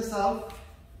the business of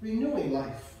renewing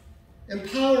life,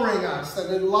 empowering us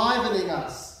and enlivening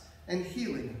us and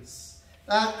healing us.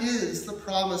 That is the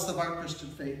promise of our Christian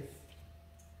faith.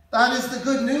 That is the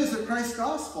good news of Christ's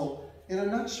gospel in a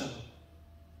nutshell.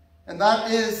 And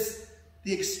that is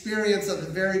the experience of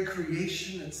the very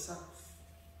creation itself.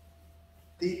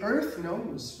 The earth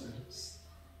knows, friends.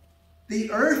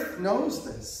 The earth knows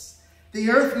this. The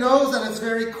earth knows at its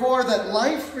very core that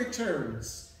life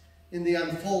returns in the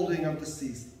unfolding of the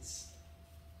seasons.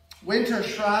 Winter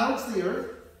shrouds the earth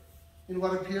in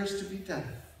what appears to be death.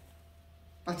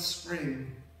 But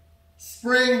spring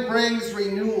brings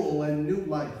renewal and new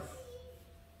life.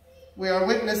 We are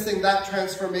witnessing that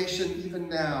transformation even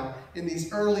now in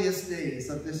these earliest days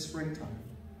of this springtime.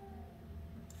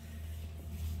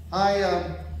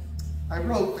 I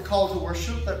wrote the call to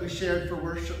worship that we shared for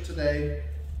worship today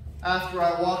after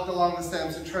I walked along the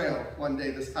Samson Trail one day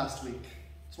this past week.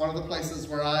 It's one of the places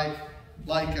where I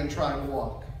like and try to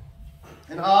walk.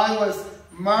 And I was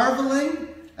marveling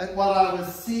at what I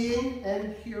was seeing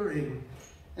and hearing.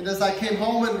 And as I came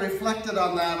home and reflected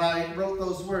on that, I wrote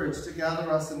those words to gather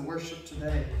us in worship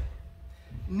today.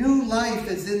 New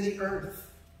life is in the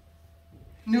earth.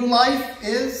 New life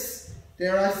is,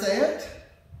 dare I say it,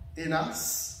 in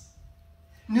us.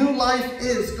 New life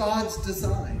is God's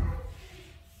design.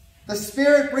 The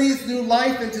Spirit breathes new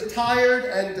life into tired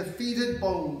and defeated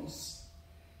bones.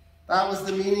 That was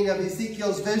the meaning of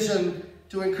Ezekiel's vision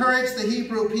to encourage the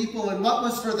Hebrew people in what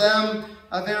was for them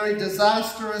a very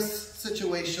disastrous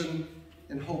situation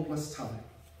and hopeless time.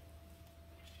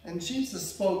 And Jesus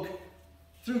spoke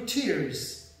through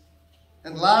tears,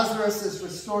 and Lazarus is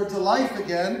restored to life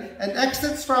again and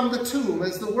exits from the tomb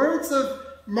as the words of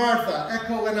Martha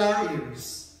echo in our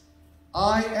ears.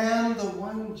 I am the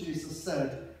one, Jesus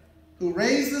said, who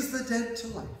raises the dead to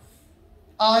life.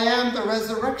 I am the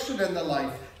resurrection and the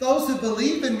life. Those who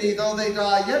believe in me, though they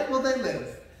die, yet will they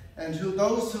live. And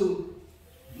those who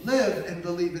live and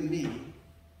believe in me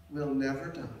will never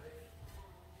die.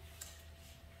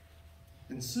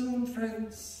 And soon,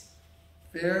 friends,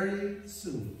 very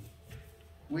soon,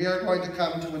 we are going to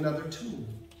come to another tomb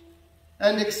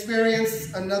and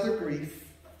experience another grief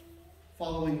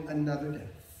following another death.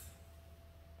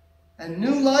 And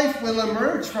new life will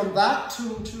emerge from that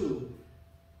tomb too.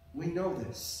 We know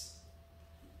this.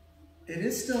 It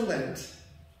is still Lent.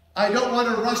 I don't want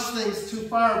to rush things too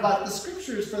far, but the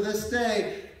scriptures for this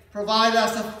day provide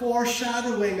us a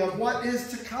foreshadowing of what is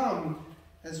to come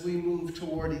as we move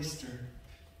toward Easter.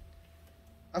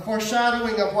 A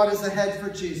foreshadowing of what is ahead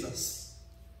for Jesus.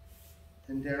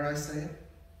 And dare I say it,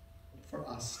 for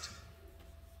us too.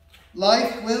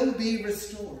 Life will be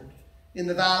restored in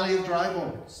the valley of dry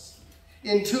bones,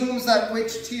 in tombs at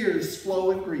which tears flow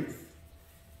in grief,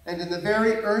 and in the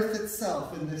very earth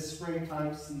itself in this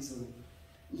springtime season.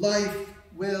 Life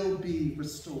will be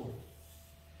restored.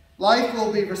 Life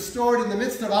will be restored in the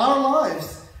midst of our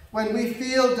lives when we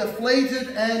feel deflated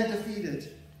and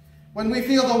defeated, when we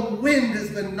feel the wind has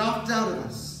been knocked out of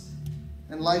us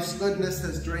and life's goodness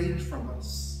has drained from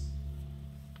us,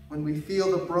 when we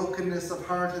feel the brokenness of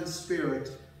heart and spirit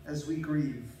as we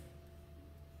grieve,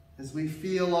 as we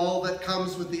feel all that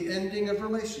comes with the ending of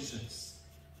relationships,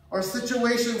 or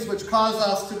situations which cause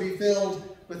us to be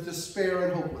filled with despair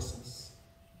and hopelessness.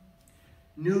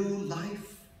 New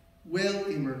life will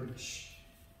emerge.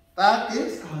 That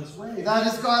is God's way. That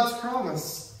is God's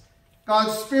promise.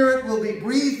 God's Spirit will be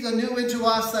breathed anew into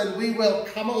us, and we will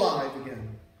come alive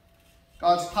again.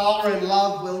 God's power and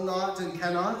love will not and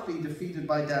cannot be defeated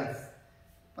by death,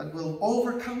 but will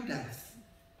overcome death,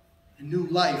 and new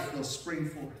life will spring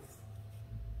forth.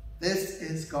 This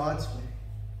is God's way.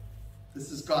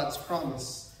 This is God's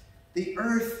promise. The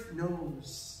earth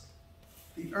knows.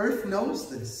 The earth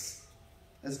knows this,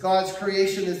 as God's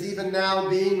creation is even now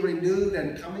being renewed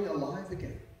and coming alive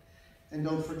again. And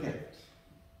don't forget,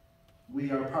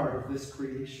 we are part of this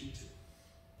creation too.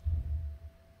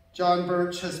 John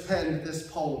Birch has penned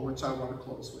this poem, which I want to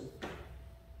close with.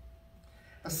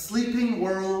 A sleeping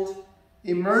world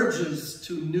emerges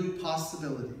to new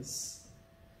possibilities,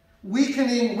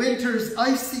 weakening winter's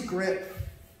icy grip,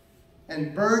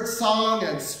 and bird song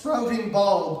and sprouting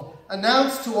bulb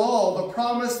announce to all the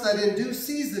promise that in due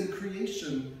season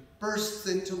creation bursts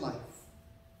into life.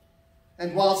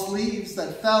 And whilst leaves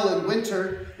that fell in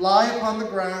winter lie upon the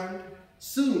ground,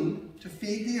 soon to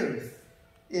feed the earth,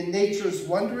 in nature's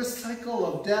wondrous cycle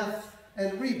of death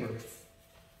and rebirth,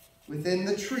 within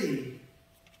the tree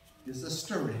is a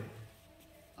stirring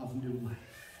of new life.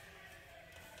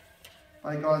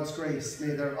 By God's grace,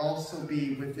 may there also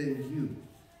be within you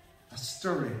a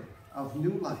stirring of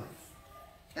new life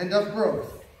and of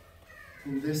growth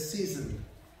in this season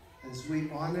as we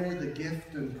honor the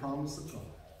gift and promise of God.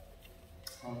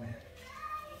 Amen.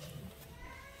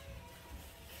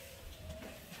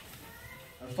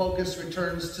 Our focus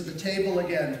returns to the table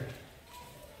again.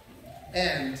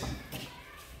 And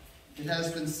it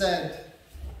has been said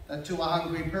that to a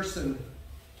hungry person,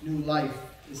 new life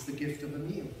is the gift of a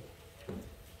meal.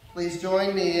 Please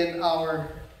join me in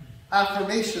our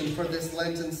affirmation for this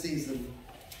Lenten season.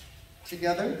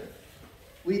 Together,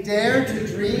 we dare to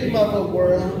dream of a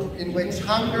world in which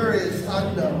hunger is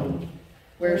unknown,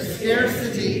 where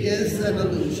scarcity is an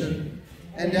illusion,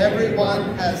 and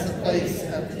everyone has a place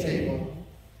at the table.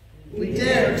 We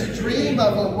dare to dream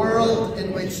of a world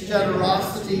in which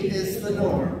generosity is the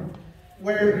norm,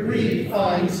 where greed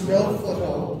finds no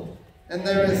foothold, and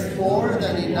there is more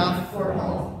than enough for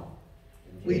all.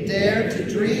 We dare to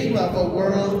dream of a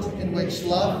world in which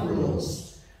love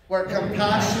rules, where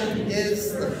compassion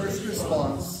is the first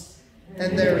response,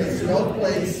 and there is no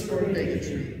place for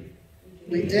bigotry.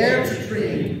 We dare to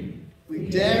dream, we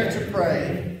dare to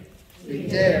pray, we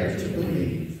dare to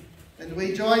believe. And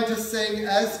we join to sing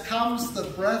As Comes the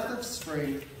Breath of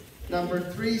Spring, number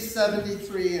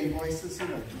 373 in Voices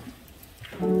United.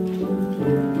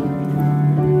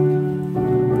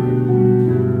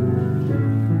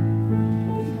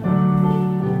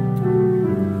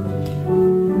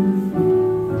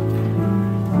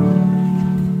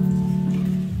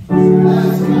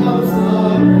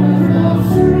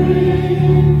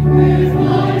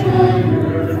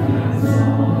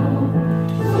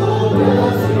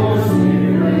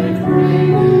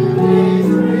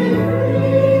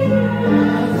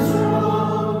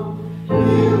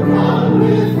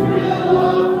 With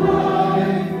thrill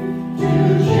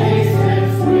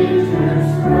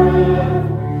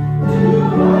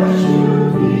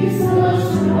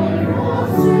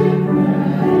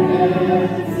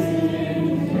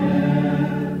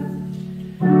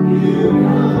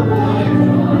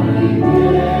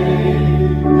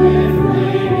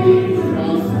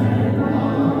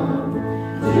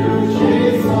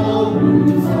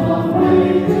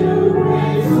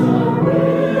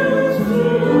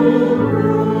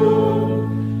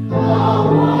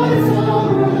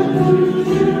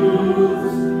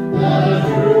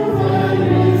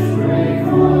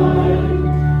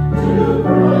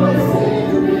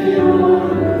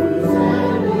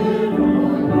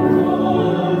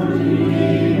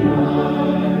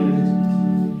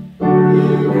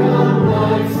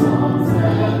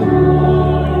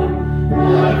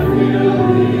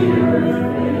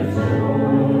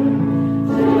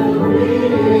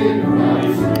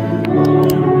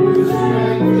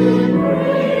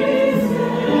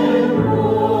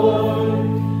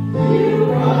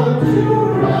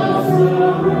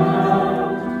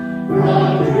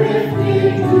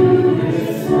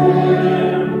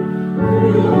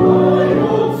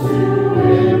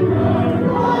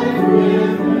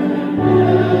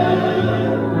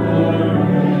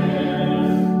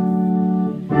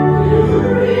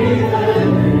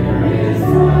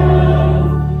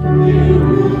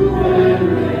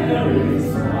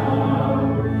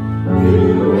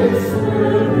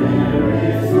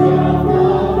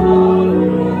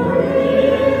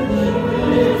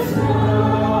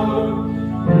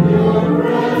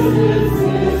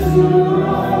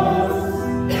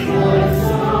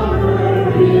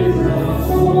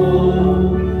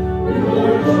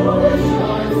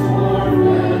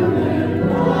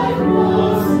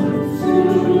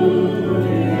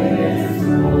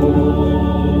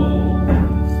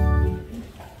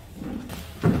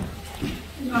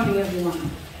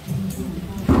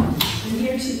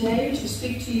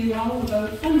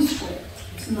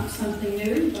It's not something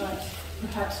new, but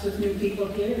perhaps with new people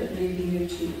here, it may be new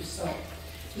to you. So,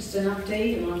 just an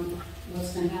update on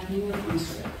what's been happening with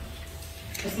Fundscript.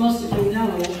 As most of you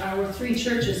know, our 3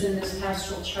 churches in this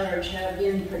pastoral charge have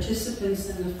been participants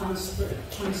in the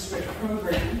Fundscript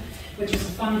program, which is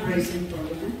a fundraising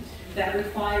program that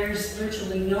requires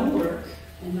virtually no work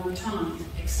and no time,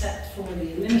 except for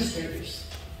the administrators.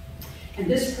 And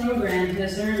this program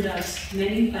has earned us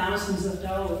many thousands of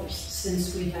dollars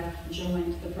since we have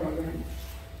joined the program.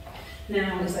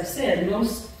 Now, as I said,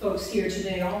 most folks here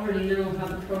today already know how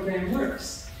the program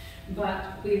works,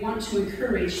 but we want to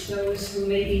encourage those who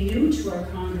may be new to our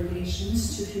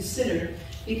congregations to consider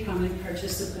becoming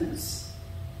participants.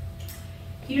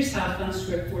 Here's how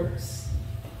Fundscript works.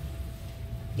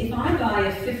 If I buy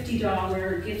a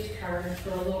 $50 gift card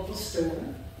for a local store,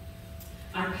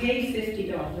 I pay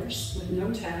 $50 with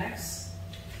no tax,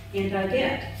 and I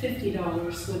get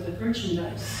 $50 with the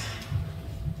merchandise.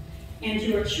 And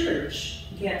your church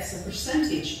gets a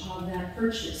percentage of that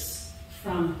purchase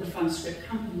from the Fundscript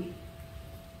company.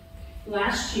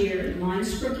 Last year,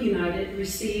 Brook United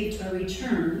received a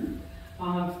return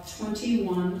of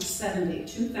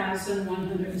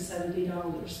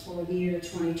 $2,170 for the year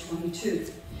 2022.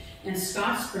 And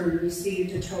Scotsburn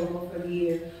received a total for the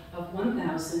year of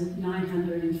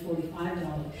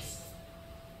 $1,945.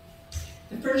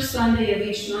 The first Sunday of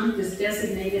each month is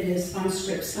designated as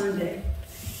Fundscript Sunday,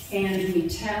 and we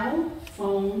tell,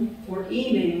 phone, or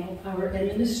email our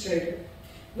administrator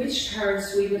which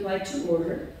cards we would like to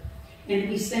order, and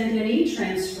we send an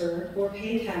e-transfer or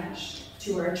pay cash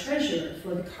to our treasurer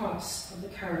for the cost of the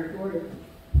card order.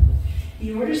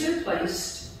 The orders are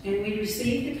placed, and we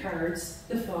receive the cards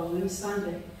the following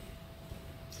Sunday.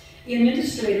 The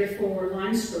administrator for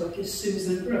Brook is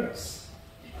Susan Brooks,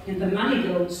 and the money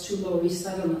goes to Lori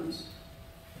Sutherland.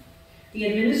 The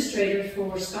administrator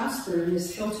for Scotsburn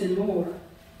is Hilton Moore,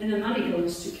 and the money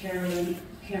goes to Carolyn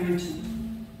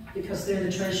Harrington, because they're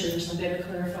the treasurers. I better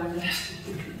clarify that.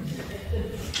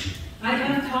 I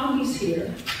have copies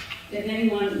here. If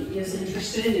anyone is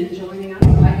interested in joining us,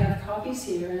 I have copies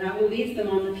here, and I will leave them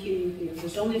on the pew here.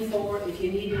 There's only 4. If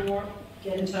you need more,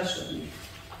 get in touch with me.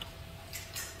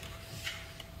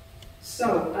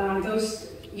 So,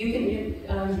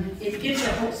 it gives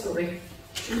a whole, sorry,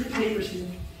 turn the papers here.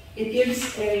 It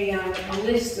gives a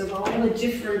list of all the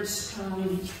different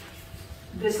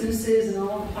businesses and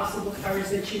all the possible cards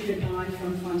that you could buy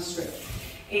from Fundscript.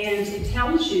 And it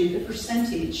tells you the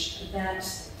percentage that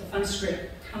the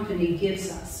Fundscript company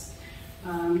gives us.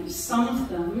 Some of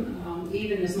them,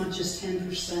 even as much as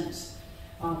 10%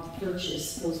 of the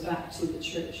purchase goes back to the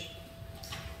church.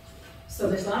 So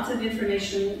there's lots of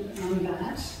information on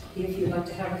that. If you'd like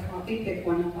to have a copy, pick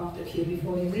one up off the pew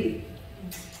before you leave.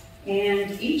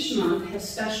 And each month has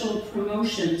special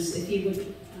promotions. If you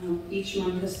would, each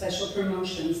month has special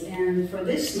promotions. And for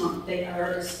this month, they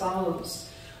are as follows.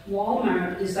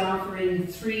 Walmart is offering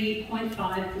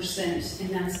 3.5%, and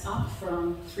that's up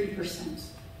from 3%.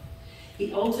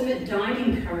 The Ultimate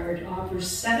Dining Card offers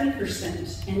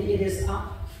 7%, and it is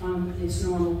up from its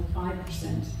normal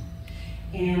 5%.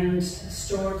 And a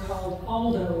store called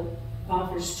Aldo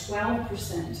offers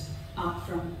 12%, up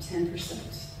from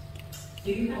 10%.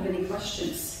 Do you have any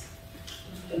questions? I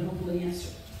can hopefully answer.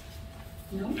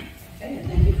 No? Okay, and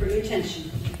thank you for your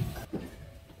attention.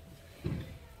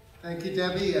 Thank you,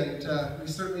 Debbie, and we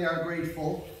certainly are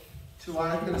grateful to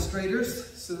our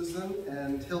administrators, Susan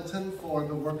and Hilton, for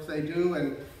the work they do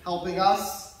in helping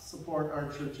us support our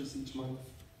churches each month.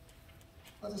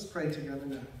 Let us pray together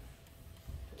now.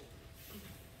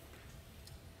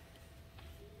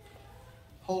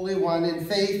 Holy One, in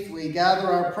faith we gather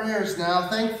our prayers now,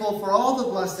 thankful for all the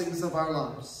blessings of our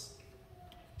lives.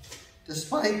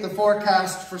 Despite the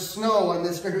forecast for snow on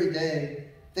this very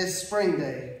day, this spring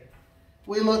day,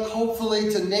 we look hopefully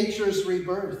to nature's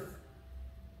rebirth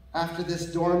after this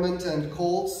dormant and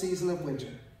cold season of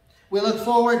winter. We look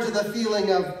forward to the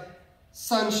feeling of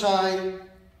sunshine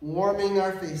warming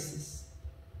our faces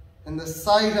and the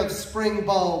sight of spring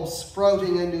bulbs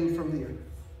sprouting anew from the earth.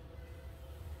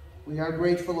 We are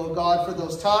grateful, O God, for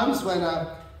those times when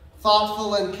a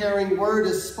thoughtful and caring word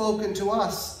is spoken to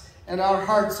us and our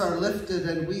hearts are lifted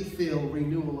and we feel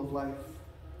renewal of life.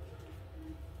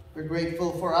 We're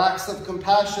grateful for acts of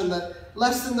compassion that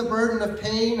lessen the burden of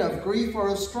pain, of grief, or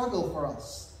of struggle for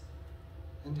us,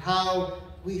 and how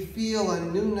we feel a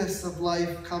newness of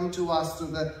life come to us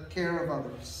through the care of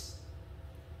others.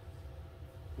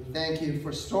 We thank you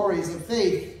for stories of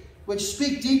faith which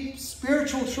speak deep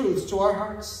spiritual truths to our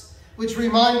hearts, which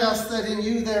remind us that in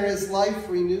you there is life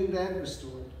renewed and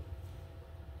restored.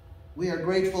 We are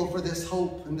grateful for this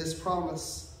hope and this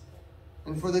promise,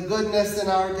 and for the goodness in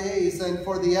our days, and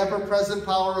for the ever-present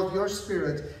power of your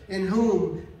Spirit, in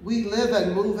whom we live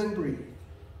and move and breathe.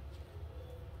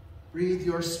 Breathe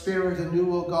your Spirit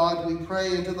anew, O God, we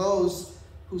pray, into those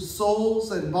whose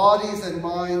souls and bodies and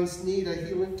minds need a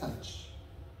healing touch.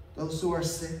 Those who are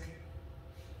sick,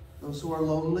 those who are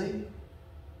lonely,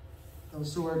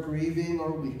 those who are grieving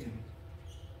or weakened.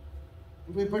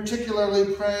 And we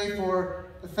particularly pray for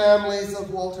the families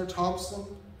of Walter Thompson,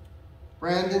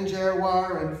 Brandon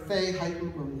Gerwar, and Faye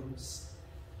Hyton Williams,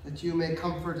 that you may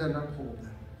comfort and uphold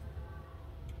them.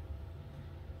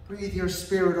 Breathe your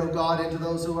Spirit, O God, into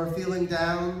those who are feeling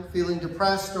down, feeling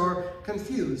depressed or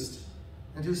confused,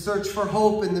 and who search for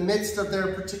hope in the midst of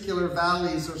their particular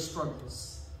valleys or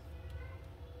struggles.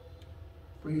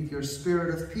 Breathe your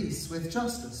Spirit of peace with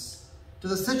justice to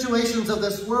the situations of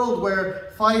this world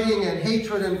where fighting and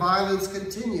hatred and violence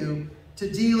continue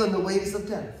to deal in the ways of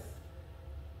death.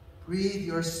 Breathe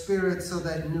your Spirit so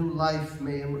that new life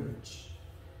may emerge.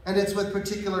 And it's with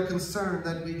particular concern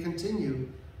that we continue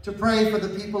to pray for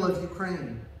the people of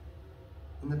Ukraine,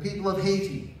 and the people of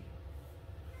Haiti,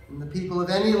 and the people of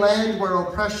any land where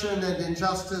oppression and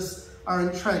injustice are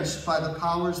entrenched by the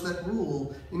powers that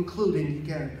rule, including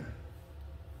Uganda.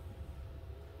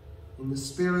 In the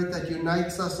Spirit that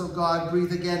unites us, O God,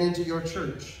 breathe again into your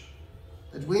church,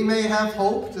 that we may have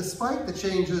hope despite the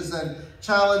changes and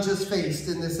challenges faced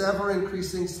in this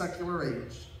ever-increasing secular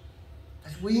age,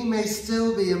 that we may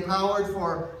still be empowered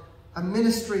for a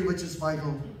ministry which is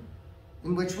vital,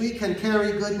 in which we can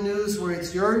carry good news where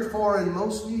it's yearned for and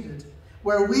most needed,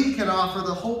 where we can offer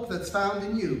the hope that's found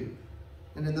in you,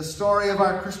 and in the story of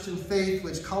our Christian faith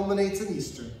which culminates in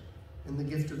Easter, in the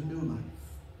gift of new life.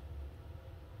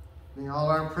 May all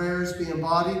our prayers be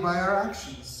embodied by our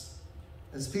actions,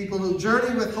 as people who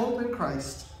journey with hope in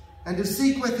Christ, and to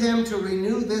seek with him to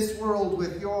renew this world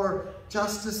with your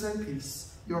justice and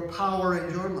peace, your power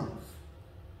and your love.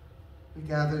 We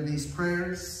gather these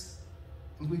prayers,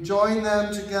 and we join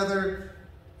them together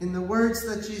in the words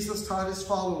that Jesus taught his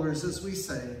followers as we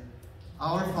say,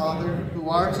 Our Father, who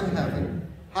art in heaven,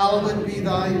 hallowed be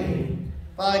thy name.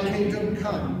 Thy kingdom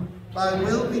come, thy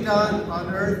will be done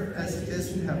on earth as it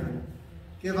is in heaven.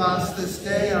 Give us this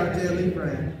day our daily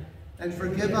bread, and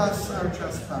forgive us our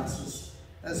trespasses,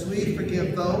 as we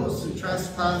forgive those who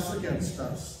trespass against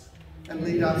us. And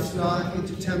lead us not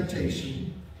into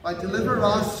temptation, but deliver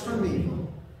us from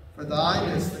evil. For thine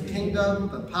is the kingdom,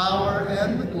 the power,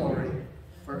 and the glory,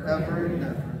 forever and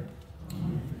ever.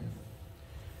 Amen.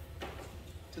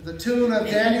 To the tune of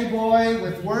Danny Boy,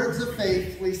 with words of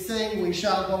faith, we sing, We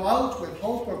Shall Go Out with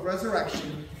Hope of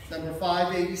Resurrection, number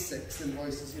 586 in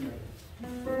Voices United.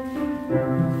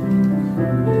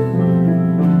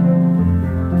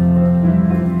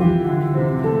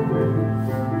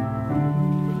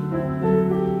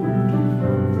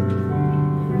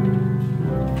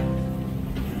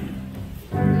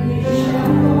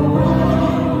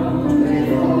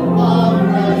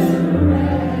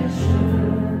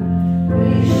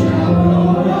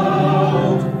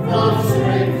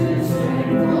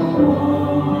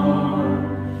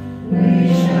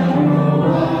 We shall go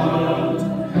out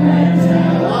and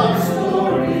tell our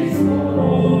stories.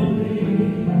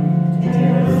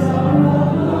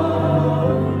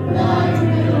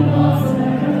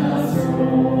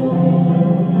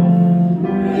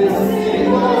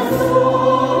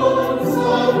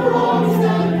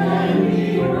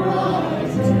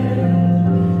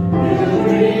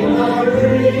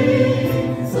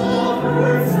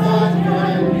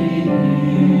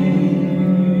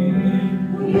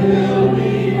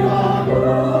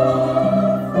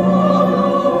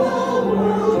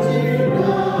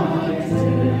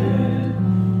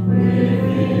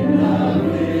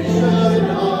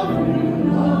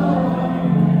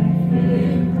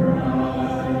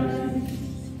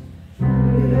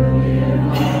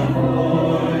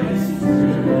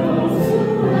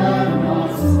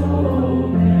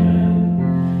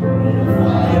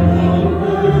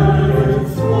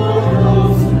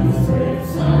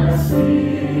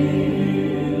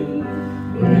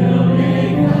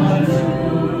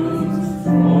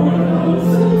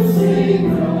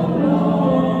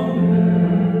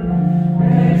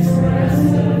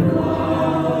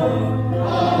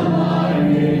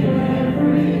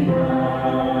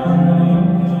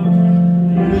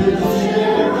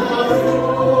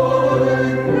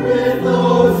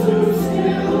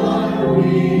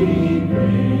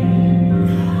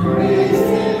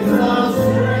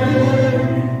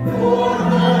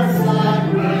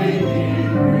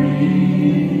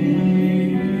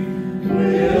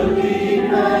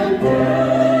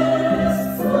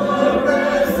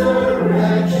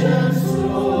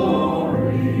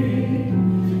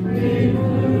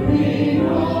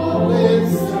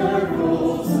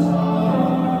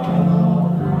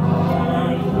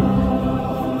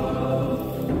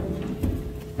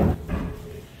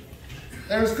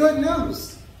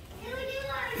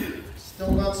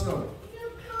 Still not snowing.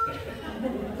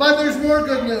 But there's more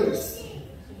good news.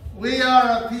 We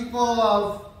are a people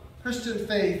of Christian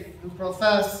faith who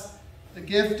profess the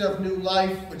gift of new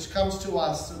life which comes to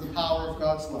us through the power of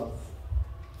God's love.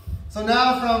 So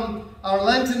now from our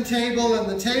Lenten table and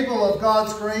the table of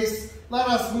God's grace, let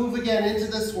us move again into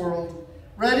this world,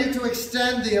 ready to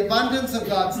extend the abundance of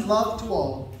God's love to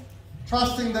all,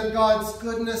 trusting that God's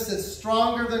goodness is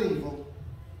stronger than evil,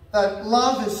 that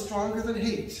love is stronger than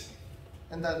hate,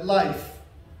 and that life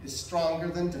is stronger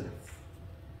than death.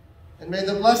 And may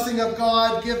the blessing of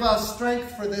God give us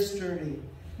strength for this journey.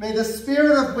 May the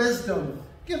Spirit of wisdom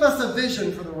give us a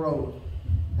vision for the road.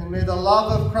 And may the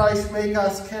love of Christ make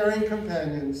us caring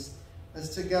companions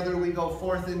as together we go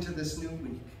forth into this new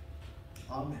week.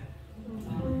 Amen.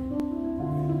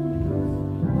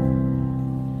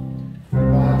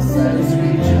 Says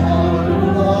reach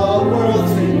out, the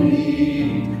world's in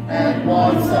need and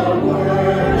wants our